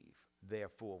believe,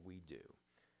 therefore we do.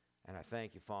 And I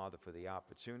thank you, Father, for the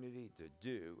opportunity to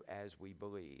do as we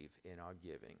believe in our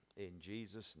giving. In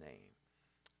Jesus' name.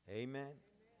 Amen.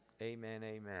 Amen.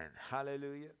 Amen.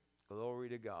 Hallelujah. Glory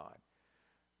to God.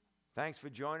 Thanks for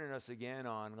joining us again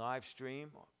on live stream,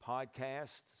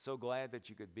 podcast. So glad that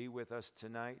you could be with us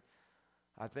tonight.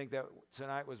 I think that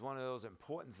tonight was one of those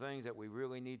important things that we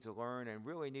really need to learn and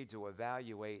really need to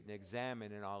evaluate and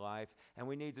examine in our life. And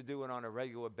we need to do it on a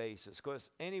regular basis, because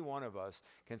any one of us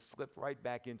can slip right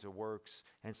back into works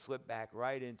and slip back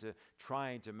right into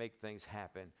trying to make things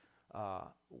happen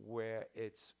where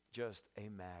it's just a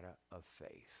matter of faith.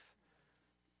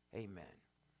 Amen.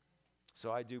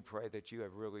 So I do pray that you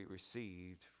have really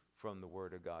received from the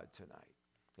Word of God tonight.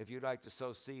 If you'd like to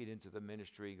sow seed into the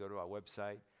ministry, go to our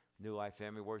website,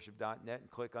 newlifefamilyworship.net, and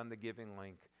click on the giving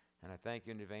link. And I thank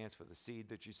you in advance for the seed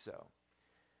that you sow.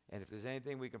 And if there's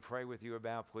anything we can pray with you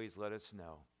about, please let us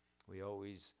know. We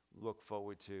always look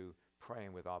forward to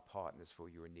praying with our partners for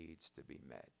your needs to be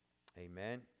met.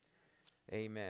 Amen. Amen.